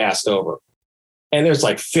not been passed over, and there's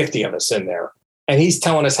like 50 of us in there, and he's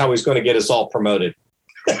telling us how he's going to get us all promoted.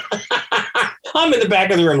 I'm in the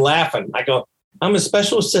back of the room laughing. I go, I'm a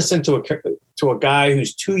special assistant to a guy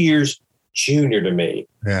who's 2 years junior to me.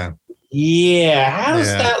 Yeah. Yeah.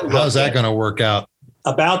 How's that going to work out?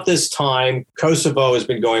 About this time, Kosovo has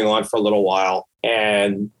been going on for a little while,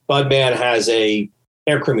 and Budman has a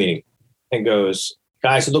aircrew meeting and goes,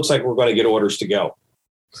 guys, it looks like we're going to get orders to go,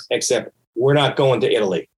 except we're not going to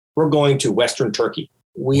Italy. We're going to Western Turkey.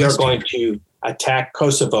 We are going to attack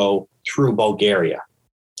Kosovo through Bulgaria.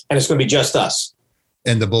 And it's going to be just us.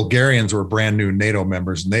 And the Bulgarians were brand new NATO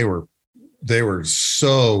members, and they were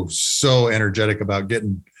so energetic about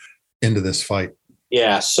getting into this fight.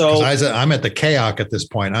 Yeah. So I'm at the KAOK at this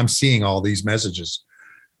point. I'm seeing all these messages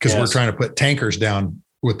because we're trying to put tankers down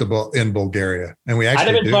in Bulgaria. And we actually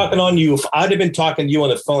I'd have been talking to you on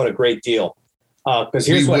the phone a great deal. Because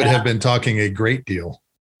here's what have been talking a great deal.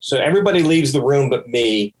 So everybody leaves the room but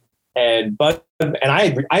me, and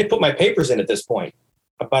I put my papers in at this point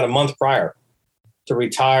about a month prior to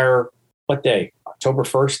retire. What day? October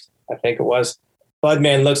 1st, I think it was.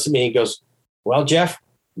 Budman looks at me and goes, "Well, Jeff,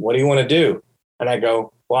 what do you want to do?" And I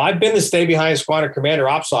go, "Well, I've been the stay behind squadron commander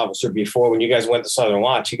ops officer before when you guys went to Southern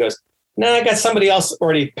Watch." He goes, "No, I got somebody else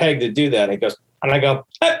already pegged to do that." And I go,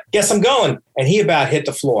 "Guess I'm going." And he about hit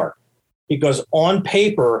the floor. Because on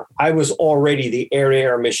paper, I was already the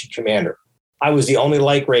air-to-air mission commander. I was the only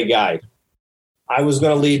light gray guy. I was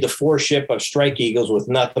going to lead the 4-ship of Strike Eagles with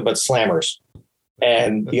nothing but slammers.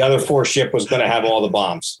 And the other 4-ship was going to have all the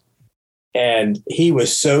bombs. And he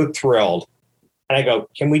was so thrilled. And I go,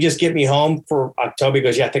 "Can we just get me home for October?" He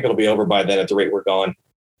goes, "Yeah, I think it'll be over by then at the rate we're going."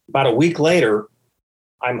 About a week later,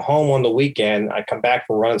 I'm home on the weekend. I come back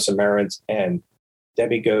from running some errands, and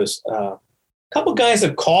Debbie goes, "A couple guys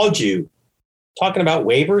have called you talking about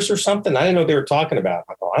waivers or something." I didn't know what they were talking about.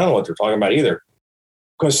 I thought, I don't know what they're talking about either.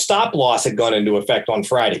 Because stop loss had gone into effect on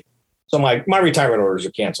Friday. So my retirement orders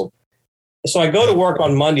are canceled. So I go to work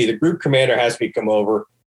on Monday. The group commander has me come over,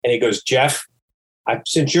 and he goes, "Jeff,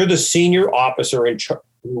 since you're the senior officer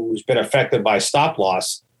who's been affected by stop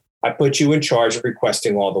loss, I put you in charge of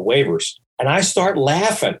requesting all the waivers." And I start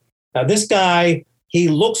laughing. Now, this guy, he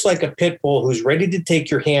looks like a pit bull who's ready to take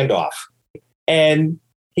your hand off. And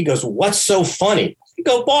he goes, "What's so funny?" I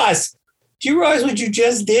go, "Boss, do you realize what you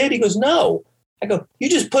just did?" He goes, "No." I go, "You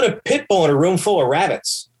just put a pit bull in a room full of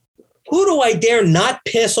rabbits. Who do I dare not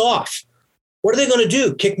piss off? What are they going to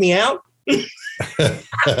do? Kick me out?"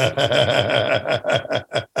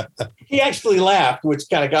 He actually laughed, which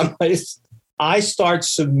kind of got my... I start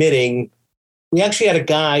submitting. We actually had a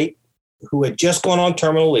guy who had just gone on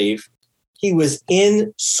terminal leave. He was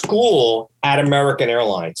in school at American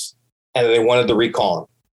Airlines, and they wanted to recall him.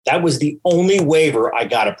 That was the only waiver I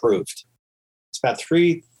got approved. It's about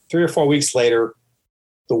three or 4 weeks later.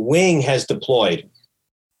 The wing has deployed.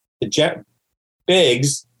 The jet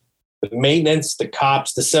bigs, the maintenance, the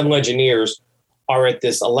cops, the civil engineers are at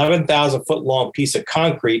this 11,000 foot long piece of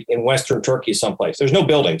concrete in Western Turkey someplace. There's no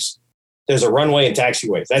buildings. There's a runway and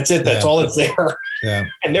taxiways. That's it. That's all that's there. Yeah.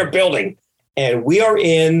 And they're building. And we are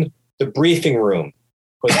in the briefing room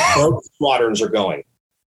because both squadrons are going.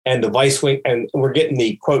 And the vice wing, and we're getting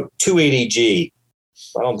the quote 280G.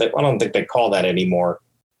 I don't think they call that anymore.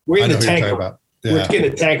 We're in the tanker. We're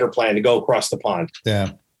getting a tanker plan to go across the pond.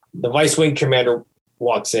 Yeah. The vice wing commander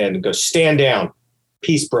walks in and goes, "Stand down."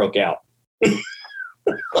 Peace broke out.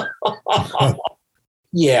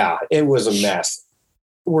 Yeah, it was a mess.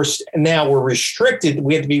 We're restricted.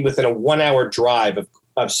 We have to be within a 1-hour drive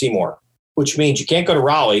of Seymour, which means you can't go to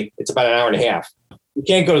Raleigh. It's about an hour and a half. You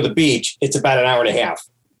can't go to the beach. It's about an hour and a half.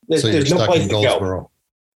 There's no place to go.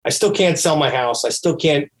 I still can't sell my house. I still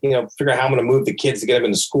can't, figure out how I'm going to move the kids to get them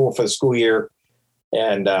into school for the school year.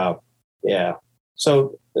 And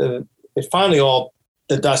so it finally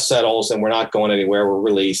the dust settles and we're not going anywhere. We're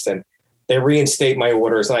released and they reinstate my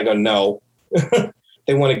orders. And I go, no.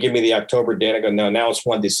 They want to give me the October date. I go, no, now it's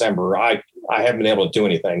 1 December. I haven't been able to do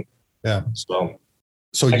anything. Yeah. So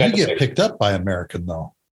you get picked up by American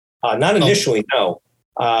though? Not initially, no.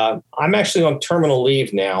 I'm actually on terminal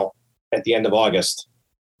leave now at the end of August.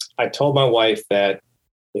 I told my wife that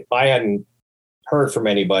if I hadn't heard from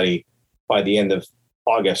anybody by the end of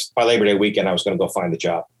August, by Labor Day weekend, I was going to go find a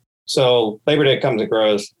job. So Labor Day comes and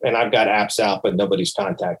goes, and I've got apps out, but nobody's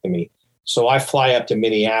contacting me. So I fly up to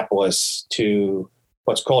Minneapolis to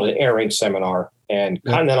what's called an airing seminar, and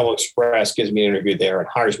Continental Express gives me an interview there and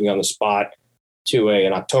hires me on the spot to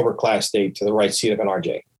an October class date to the right seat of an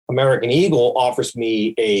RJ. American Eagle offers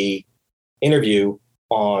me a interview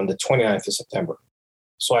on the 29th of September.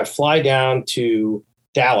 So I fly down to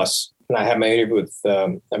Dallas and I have my interview with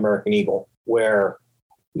American Eagle, where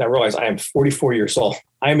I realize I am 44 years old.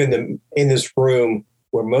 I'm in this room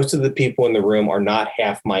where most of the people in the room are not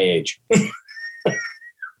half my age.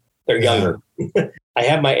 They're younger. I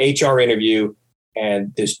have my HR interview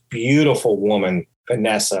and this beautiful woman,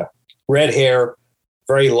 Vanessa, red hair,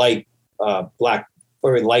 very light black,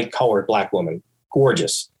 very light colored black woman,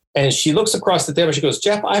 gorgeous. And she looks across the table. She goes,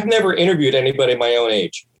 "Jeff, I've never interviewed anybody my own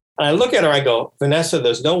age." And I look at her, I go, Vanessa,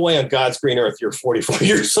 there's no way on God's green earth you're 44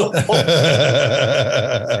 years old. I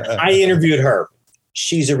interviewed her.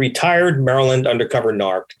 She's a retired Maryland undercover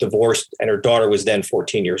narc, divorced, and her daughter was then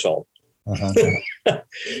 14 years old. Uh-huh.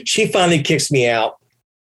 She finally kicks me out.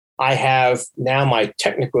 I have now my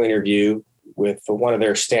technical interview with one of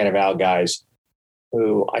their Stand Out guys,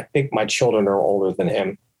 who I think my children are older than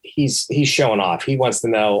him. He's showing off. He wants to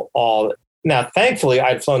know all. Now, thankfully,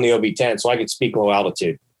 I'd flown the OB-10, so I could speak low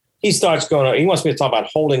altitude. He starts going on. He wants me to talk about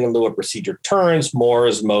holding in lieu of procedure turns,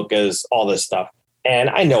 MORAs, MOCAs, all this stuff.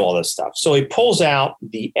 And I know all this stuff. So he pulls out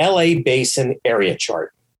the LA Basin area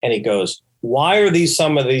chart and he goes, why are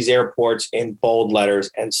some of these airports in bold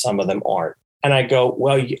letters and some of them aren't? And I go,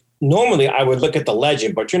 well, normally I would look at the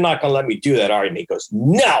legend, but you're not going to let me do that, are you? And he goes,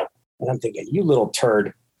 no. And I'm thinking, you little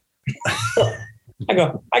turd. I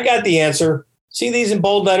go, I got the answer. See these in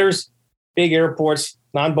bold letters? Big airports,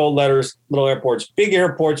 non-bold letters, little airports,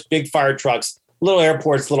 big fire trucks, little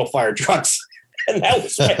airports, little fire trucks. And that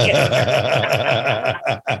was my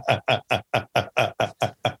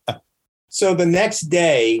So the next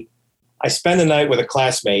day, I spend the night with a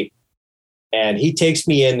classmate, and he takes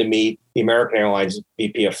me in to meet the American Airlines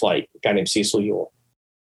VP of flight, a guy named Cecil Ewell.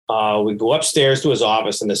 We go upstairs to his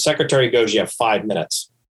office, and the secretary goes, you have 5 minutes.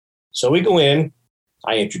 So we go in.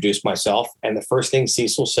 I introduce myself, and the first thing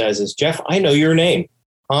Cecil says is, Jeff, I know your name.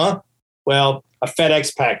 Huh? Well, a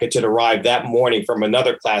FedEx package had arrived that morning from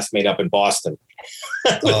another classmate up in Boston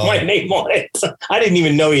with my name on it. I didn't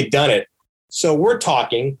even know he'd done it. So we're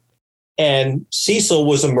talking, and Cecil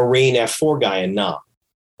was a Marine F4 guy in Nam.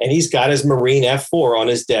 And he's got his Marine F4 on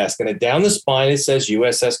his desk, and down the spine it says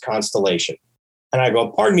USS Constellation. And I go,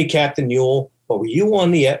 pardon me, Captain Ewell, but were you on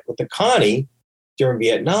with the Connie during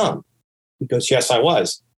Vietnam? He goes, yes, I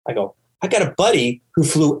was. I go, I got a buddy who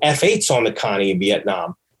flew F-8s on the Connie in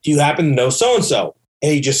Vietnam. Do you happen to know so-and-so?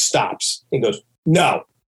 And he just stops. He goes, no,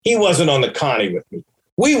 he wasn't on the Connie with me.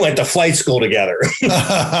 We went to flight school together.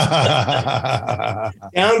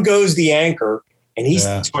 Down goes the anchor, and he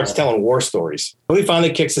starts telling war stories. So he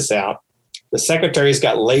finally kicks us out. The secretary's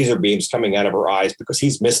got laser beams coming out of her eyes because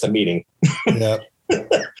he's missed a meeting. Yep.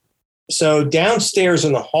 So downstairs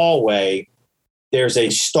in the hallway, there's a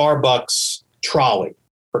Starbucks trolley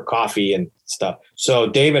for coffee and stuff. So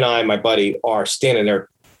Dave and I, my buddy, are standing there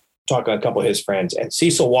talking to a couple of his friends. And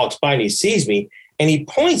Cecil walks by and he sees me and he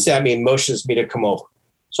points at me and motions me to come over.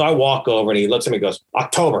 So I walk over and he looks at me and goes,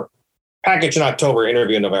 October, package in October,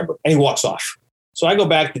 interview in November. And he walks off. So I go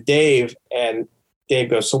back to Dave and Dave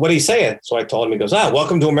goes, so what are you saying? So I told him, he goes,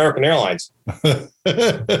 welcome to American Airlines.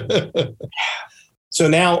 So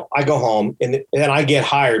now I go home and I get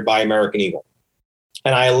hired by American Eagle.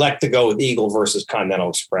 And I elect to go with Eagle versus Continental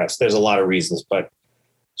Express. There's a lot of reasons, but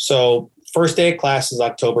so first day of class is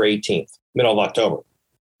October 18th, middle of October.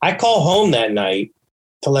 I call home that night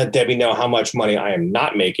to let Debbie know how much money I am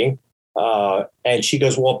not making. And she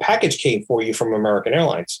goes, well, a package came for you from American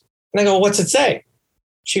Airlines. And I go, what's it say?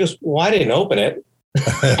 She goes, well, I didn't open it.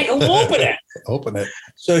 I go, open it. Open it.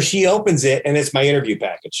 So she opens it and it's my interview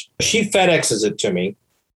package. She FedExes it to me.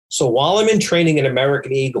 So while I'm in training at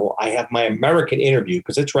American Eagle, I have my American interview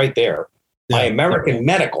because it's right there. Yeah. My American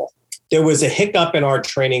medical. There was a hiccup in our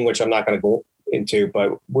training, which I'm not going to go into,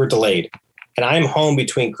 but we're delayed. And I'm home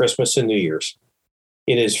between Christmas and New Year's.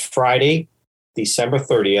 It is Friday, December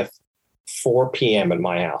 30th, 4 p.m. at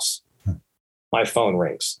my house. My phone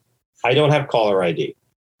rings. I don't have caller ID.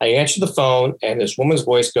 I answer the phone and this woman's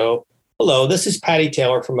voice go, hello, this is Patty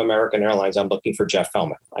Taylor from American Airlines. I'm looking for Jeff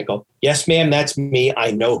Fellmeth. I go, yes, ma'am, that's me.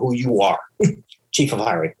 I know who you are. Chief of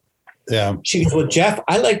hiring. Yeah. She goes, well, Jeff,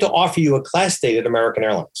 I'd like to offer you a class date at American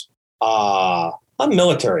Airlines. I'm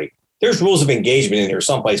military. There's rules of engagement in here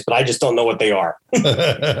someplace, but I just don't know what they are. And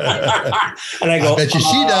I go, I bet you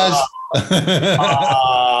she does.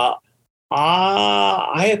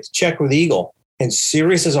 I have to check with Eagle. And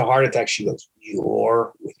serious as a heart attack, she goes,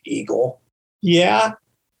 you're with Eagle? Yeah.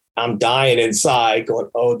 I'm dying inside going,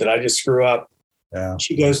 oh, did I just screw up? Yeah.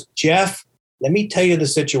 She goes, Jeff, let me tell you the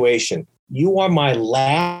situation. You are my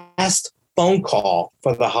last phone call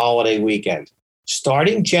for the holiday weekend.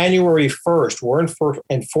 Starting January 1st, we're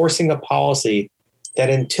enforcing a policy that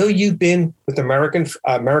until you've been with American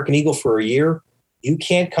Eagle for a year, you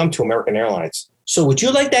can't come to American Airlines. So would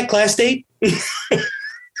you like that class date?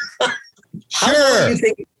 Sure.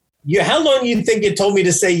 How long do you think it told me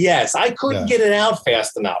to say yes? I couldn't get it out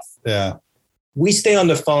fast enough. Yeah. We stay on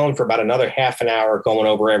the phone for about another half an hour going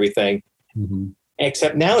over everything. Mm-hmm.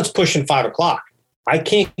 Except now it's pushing 5 o'clock. I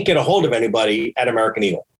can't get a hold of anybody at American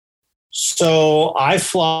Eagle. So I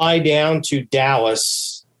fly down to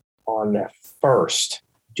Dallas on the 1st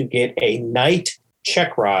to get a night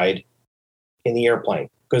check ride in the airplane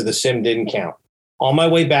because the sim didn't count. On my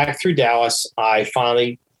way back through Dallas,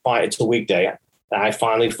 it's a weekday. I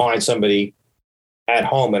finally find somebody at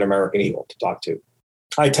home at American Eagle to talk to.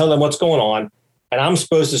 I tell them what's going on, and I'm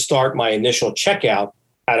supposed to start my initial checkout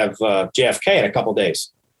out of JFK in a couple of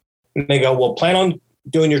days. And they go, well, plan on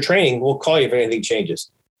doing your training. We'll call you if anything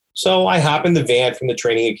changes. So I hop in the van from the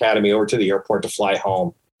training academy over to the airport to fly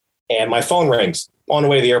home. And my phone rings on the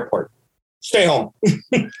way to the airport. Stay home.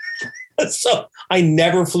 So I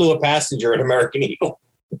never flew a passenger at American Eagle.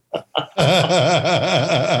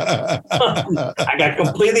 I got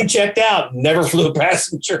completely checked out. Never flew a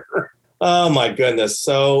passenger. Oh my goodness.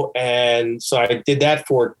 So I did that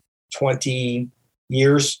for 20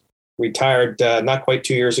 years. Retired not quite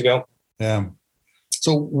 2 years ago. Yeah.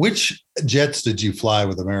 So which jets did you fly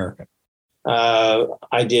with American?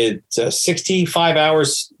 I did 65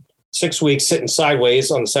 hours, 6 weeks sitting sideways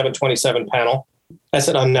on the 727 panel. That's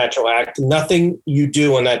an unnatural act. Nothing you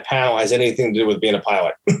do on that panel has anything to do with being a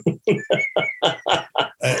pilot.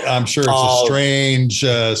 I'm sure it's a strange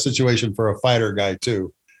situation for a fighter guy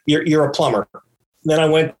too. You're a plumber. Then I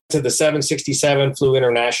went to the 767, flew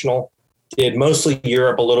international, did mostly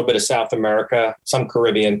Europe, a little bit of South America, some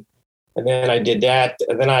Caribbean. And then I did that.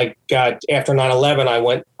 And then I got, after 9/11, I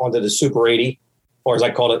went onto the Super 80, or as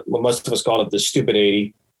I called it, well, most of us called it the Stupid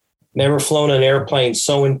 80. Never flown an airplane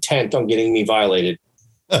so intent on getting me violated.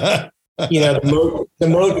 The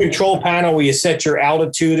mode control panel where you set your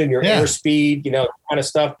altitude and your airspeed, kind of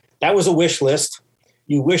stuff. That was a wish list.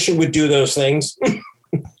 You wish it would do those things.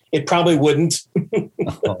 It probably wouldn't.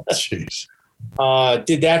 Oh, jeez.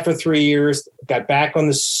 Did that for 3 years. Got back on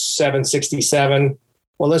the 767.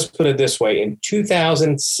 Well, let's put it this way. In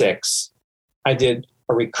 2006, I did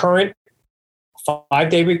a recurrent, a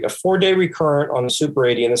 4-day recurrent on the Super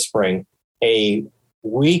 80 in the spring, a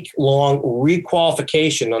week-long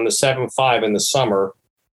requalification on the 7.5 in the summer,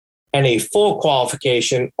 and a full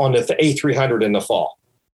qualification on the A300 in the fall.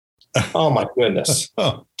 Oh, my goodness.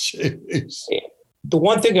 Oh, jeez. The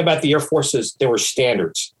one thing about the Air Force is there were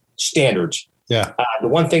standards. Yeah. The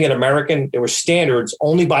one thing at American, there were standards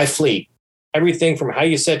only by fleet. Everything from how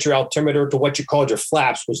you set your altimeter to what you called your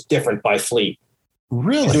flaps was different by fleet.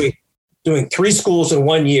 Really? Doing 3 schools in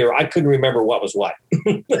 1 year, I couldn't remember what was what.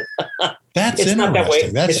 That's it's interesting. Not that way.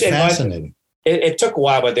 That's fascinating. It took a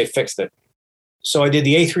while, but they fixed it. So I did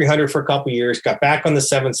the A300 for a couple of years, got back on the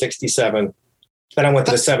 767. Then I went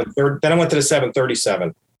to the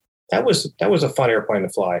 737. That was a fun airplane to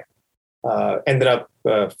fly. Ended up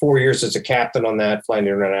 4 years as a captain on that, flying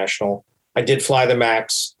international. I did fly the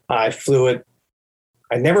MAX. I flew it.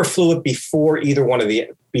 I never flew it before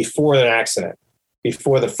before an accident,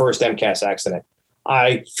 before the first MCAS accident.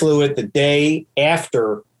 I flew it the day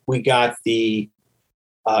after we got the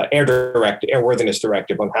airworthiness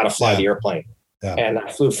directive on how to fly the airplane. Yeah. And I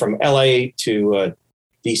flew from LA to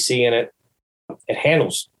DC in it. It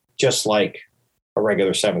handles just like a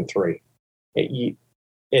regular 7.3.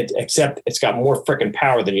 Except it's got more freaking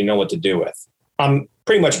power than you know what to do with. I'm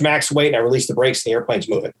pretty much max weight, and I release the brakes, and the airplane's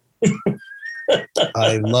moving.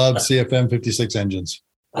 I love CFM 56 engines.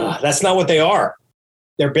 That's not what they are.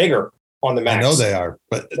 They're bigger on the MAX. I know they are,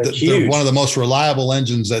 but they're one of the most reliable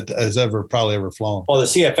engines that has probably ever flown. Oh, the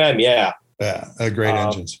CFM, yeah. Yeah, great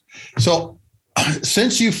engines. So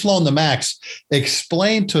since you've flown the MAX,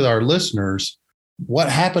 explain to our listeners what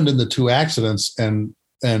happened in the 2 accidents and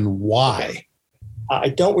why. Okay. I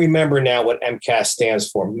don't remember now what MCAS stands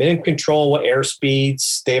for. Min control, airspeed,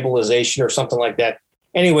 stabilization, or something like that.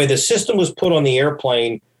 Anyway, the system was put on the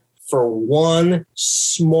airplane for one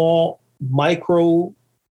small micro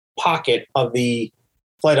pocket of the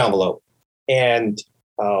flight envelope. And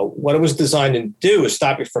what it was designed to do is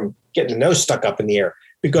stop you from getting the nose stuck up in the air,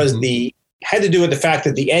 because had to do with the fact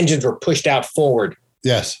that the engines were pushed out forward.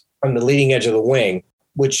 Yes. From the leading edge of the wing,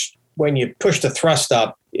 which when you push the thrust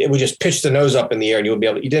up, it would just pitch the nose up in the air, and you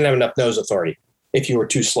didn't have enough nose authority if you were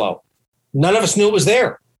too slow. None of us knew it was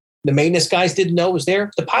there. The maintenance guys didn't know it was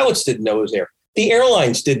there. The pilots didn't know it was there. The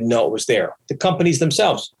airlines didn't know it was there. The companies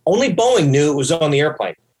themselves. Only Boeing knew it was on the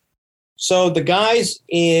airplane. So the guys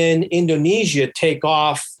in Indonesia take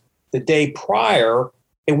off the day prior.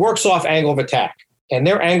 It works off angle of attack, and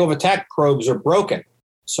their angle of attack probes are broken.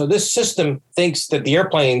 So this system thinks that the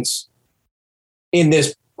airplane's in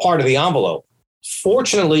this part of the envelope.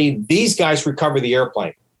 Fortunately, these guys recover the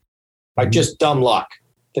airplane by just dumb luck.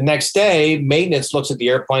 The next day, maintenance looks at the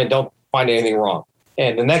airplane, don't find anything wrong.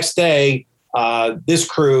 And the next day, this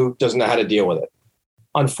crew doesn't know how to deal with it.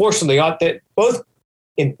 Unfortunately,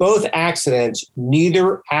 in both accidents,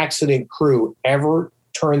 neither accident crew ever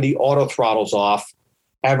turned the auto throttles off,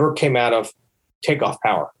 ever came out of takeoff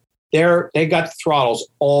power. They got the throttles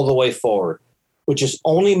all the way forward, which is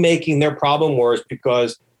only making their problem worse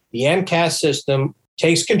because the MCAS system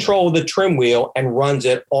takes control of the trim wheel and runs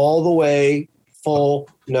it all the way full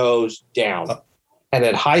nose down. And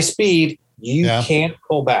at high speed, you can't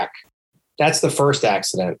pull back. That's the first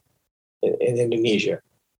accident in Indonesia.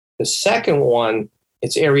 The second one,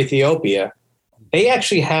 it's Air Ethiopia. They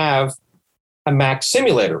actually have a MAX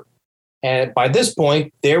simulator. And by this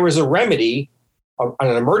point, there was a remedy, an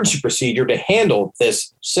emergency procedure to handle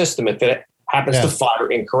this system if it happens to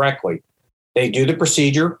fire incorrectly. They do the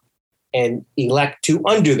procedure and elect to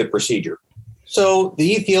undo the procedure. So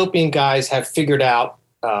the Ethiopian guys have figured out,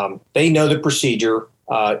 they know the procedure.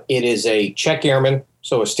 It is a check airman,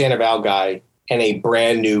 so a stand-of-out guy, and a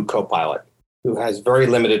brand new co-pilot who has very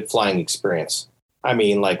limited flying experience. I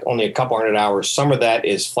mean, like only a couple hundred hours. Some of that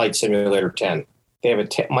is Flight Simulator 10. They have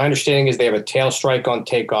my understanding is they have a tail strike on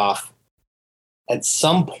takeoff. At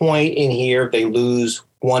some point in here, they lose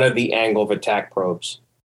one of the angle of attack probes,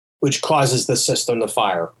 which causes the system to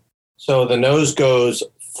fire. So the nose goes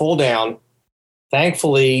full down.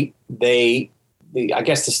 Thankfully, I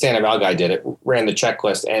guess the stand-of-out guy did it, ran the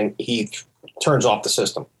checklist, and he turns off the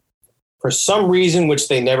system. For some reason, which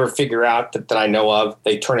they never figure out that I know of,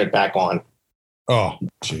 they turn it back on. Oh,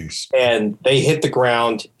 jeez. And they hit the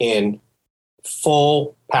ground in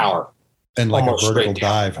full power. And like a vertical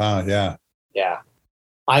dive, huh? Yeah. Yeah.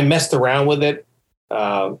 I messed around with it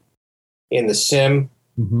in the sim.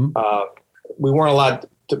 Mm-hmm. We weren't allowed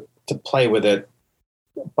to play with it,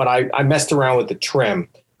 but I messed around with the trim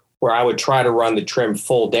where I would try to run the trim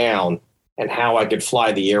full down and how I could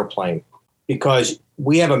fly the airplane. Because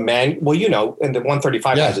we have a manual, and the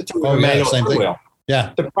 135 has it too. Manual same thing. Wheel.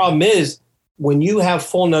 Yeah. The problem is when you have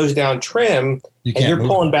full nose down trim and you're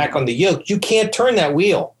pulling back on the yoke, you can't turn that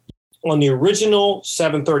wheel. On the original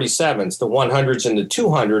 737s, the 100s and the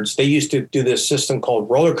 200s, they used to do this system called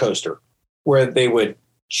roller coaster, where they would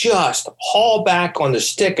just haul back on the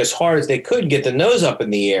stick as hard as they could, get the nose up in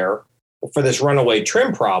the air for this runaway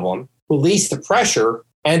trim problem, release the pressure,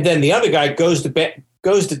 and then the other guy goes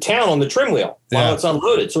to town on the trim wheel while it's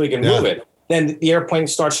unloaded so he can move it. Then the airplane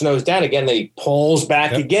starts to nose down again, then he pulls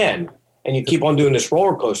back again, and you keep on doing this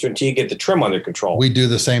roller coaster until you get the trim under control. We do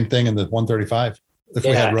the same thing in the 135 if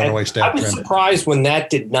we had runaway stab trim. I was surprised when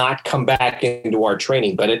that did not come back into our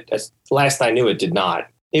training, but last I knew it did not.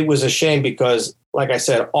 It was a shame because, like I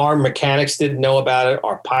said, our mechanics didn't know about it.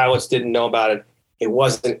 Our pilots didn't know about it. It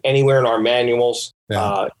wasn't anywhere in our manuals.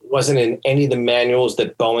 It wasn't in any of the manuals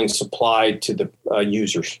that Boeing supplied to the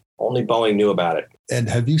users. Only Boeing knew about it. And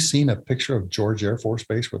have you seen a picture of George Air Force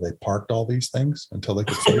Base where they parked all these things until they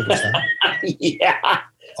could figure this out? Yeah.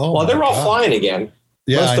 Oh, well, they're all flying again.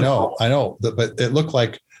 Yeah, I know. But it looked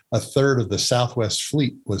like a third of the Southwest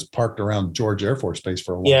fleet was parked around George Air Force Base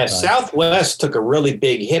for a long time. Yeah, Southwest took a really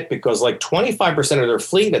big hit because like 25% of their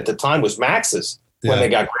fleet at the time was Maxes when they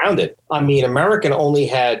got grounded. I mean, American only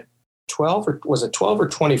had 12 or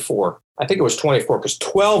 24? I think it was 24 because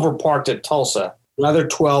 12 were parked at Tulsa. Another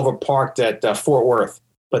 12 were parked at Fort Worth.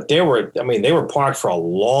 But they were parked for a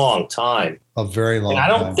long time. A very long time.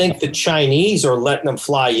 And I don't think the Chinese are letting them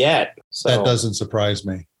fly yet. So. That doesn't surprise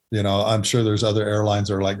me. I'm sure there's other airlines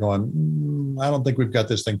that are like going, I don't think we've got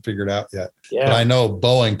this thing figured out yet. Yeah. But I know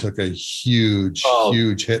Boeing took a huge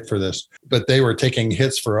hit for this. But they were taking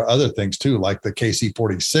hits for other things too, like the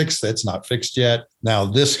KC-46 that's not fixed yet. Now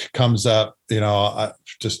this comes up,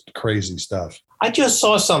 just crazy stuff. I just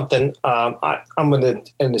saw something. I'm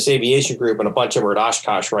in this aviation group, and a bunch of them are at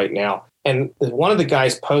Oshkosh right now. And one of the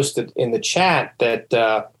guys posted in the chat that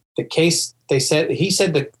the case, he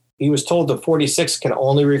said that he was told the 46 can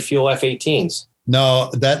only refuel F-18s.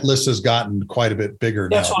 No, that list has gotten quite a bit bigger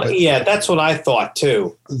now. That's what I thought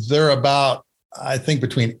too. They're about, I think,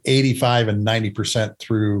 between 85 and 90%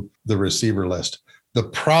 through the receiver list. The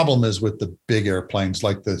problem is with the big airplanes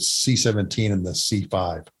like the C-17 and the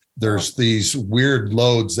C-5. There's these weird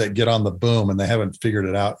loads that get on the boom and they haven't figured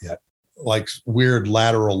it out yet. Like weird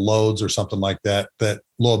lateral loads or something like that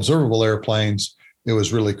low observable airplanes, it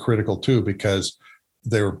was really critical too, because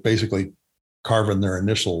they were basically carving their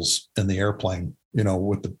initials in the airplane,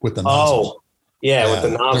 with the nozzle. Oh, yeah, with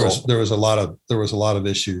the nozzle. There was a lot of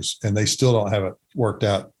issues, and they still don't have it worked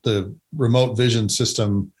out. The remote vision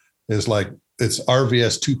system is like, it's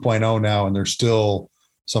RVS 2.0 now, and there's still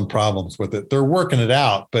some problems with it. They're working it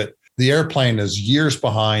out, but the airplane is years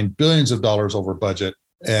behind, billions of dollars over budget,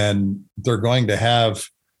 and they're going to have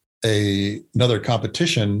another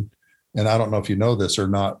competition. And I don't know if you know this or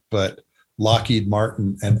not, but Lockheed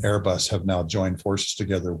Martin and Airbus have now joined forces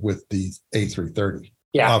together with the A330.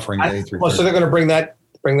 Yeah, offering the A330. Well, so they're going to bring that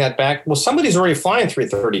bring that back? Well, somebody's already flying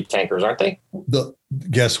 330 tankers, aren't they?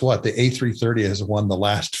 Guess what? The A330 has won the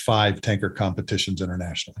last 5 tanker competitions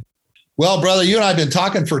internationally. Well, brother, you and I have been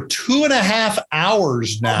talking for 2.5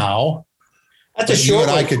 hours now. That's a short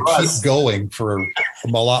one. You and I could keep going for a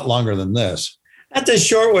lot longer than this. That's a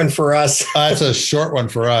short one for us. That's a short one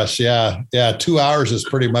for us. Yeah. 2 hours is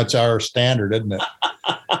pretty much our standard, isn't it?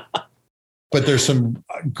 But there's some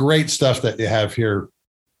great stuff that you have here,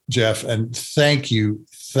 Jeff. And thank you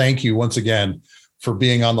once again for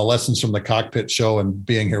being on the Lessons from the Cockpit show and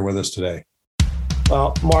being here with us today.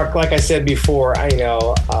 Well, Mark, like I said before, I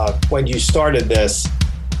know when you started this,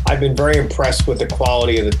 I've been very impressed with the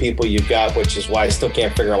quality of the people you've got, which is why I still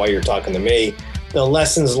can't figure out why you're talking to me. The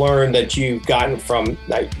lessons learned that you've gotten from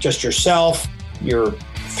just yourself, your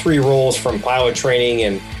 3 roles from pilot training,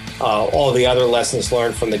 and all the other lessons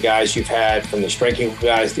learned from the guys you've had, from the striking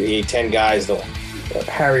guys, the A-10 guys, the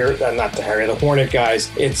Hornet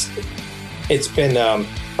guys. It's been a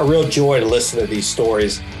real joy to listen to these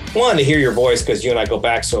stories. One, to hear your voice, because you and I go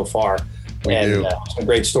back so far. We do. Some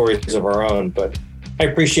great stories of our own. But I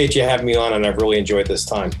appreciate you having me on, and I've really enjoyed this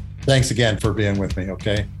time. Thanks again for being with me,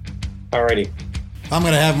 okay? All righty. I'm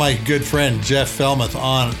going to have my good friend Jeff Fellmeth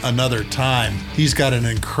on another time. He's got an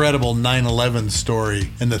incredible 9/11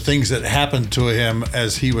 story and the things that happened to him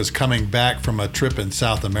as he was coming back from a trip in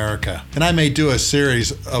South America. And I may do a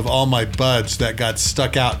series of all my buds that got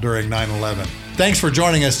stuck out during 9/11. Thanks for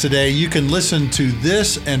joining us today. You can listen to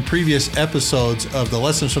this and previous episodes of the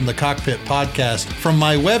Lessons from the Cockpit podcast from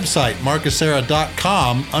my website,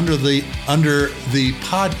 marcusera.com, under the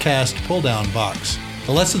podcast pull-down box.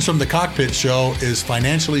 The Lessons from the Cockpit show is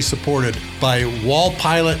financially supported by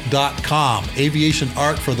wallpilot.com, aviation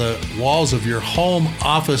art for the walls of your home,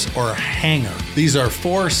 office, or hangar. These are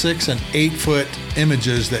 4, 6, and 8 foot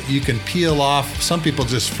images that you can peel off. Some people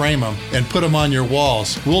just frame them and put them on your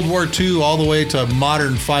walls. World War II all the way to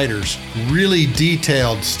modern fighters. Really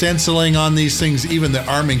detailed stenciling on these things, even the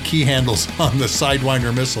arm and key handles on the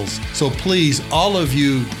Sidewinder missiles. So please, all of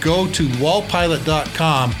you, go to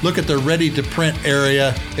wallpilot.com, look at the ready to print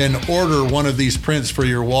area, and order one of these prints for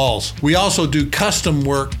your walls. We also do custom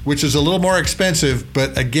work, which is a little more expensive,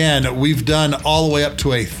 but again, we've done all the way up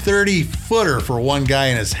to a 30-footer for one guy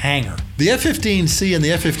in his hangar. The F-15C and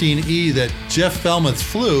the F-15E that Jeff Fellmeth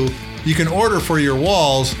flew, you can order for your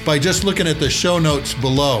walls by just looking at the show notes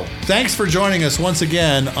below. Thanks for joining us once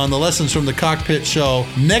again on the Lessons from the Cockpit show.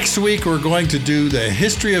 Next week, we're going to do the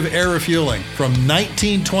history of air refueling from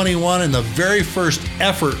 1921 and the very first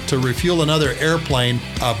effort to refuel another airplane,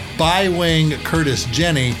 a bi-wing Curtiss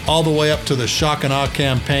Jenny, all the way up to the shock and awe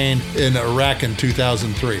campaign in Iraq in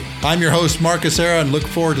 2003. I'm your host, Marcus Era, and look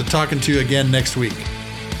forward to talking to you again next week.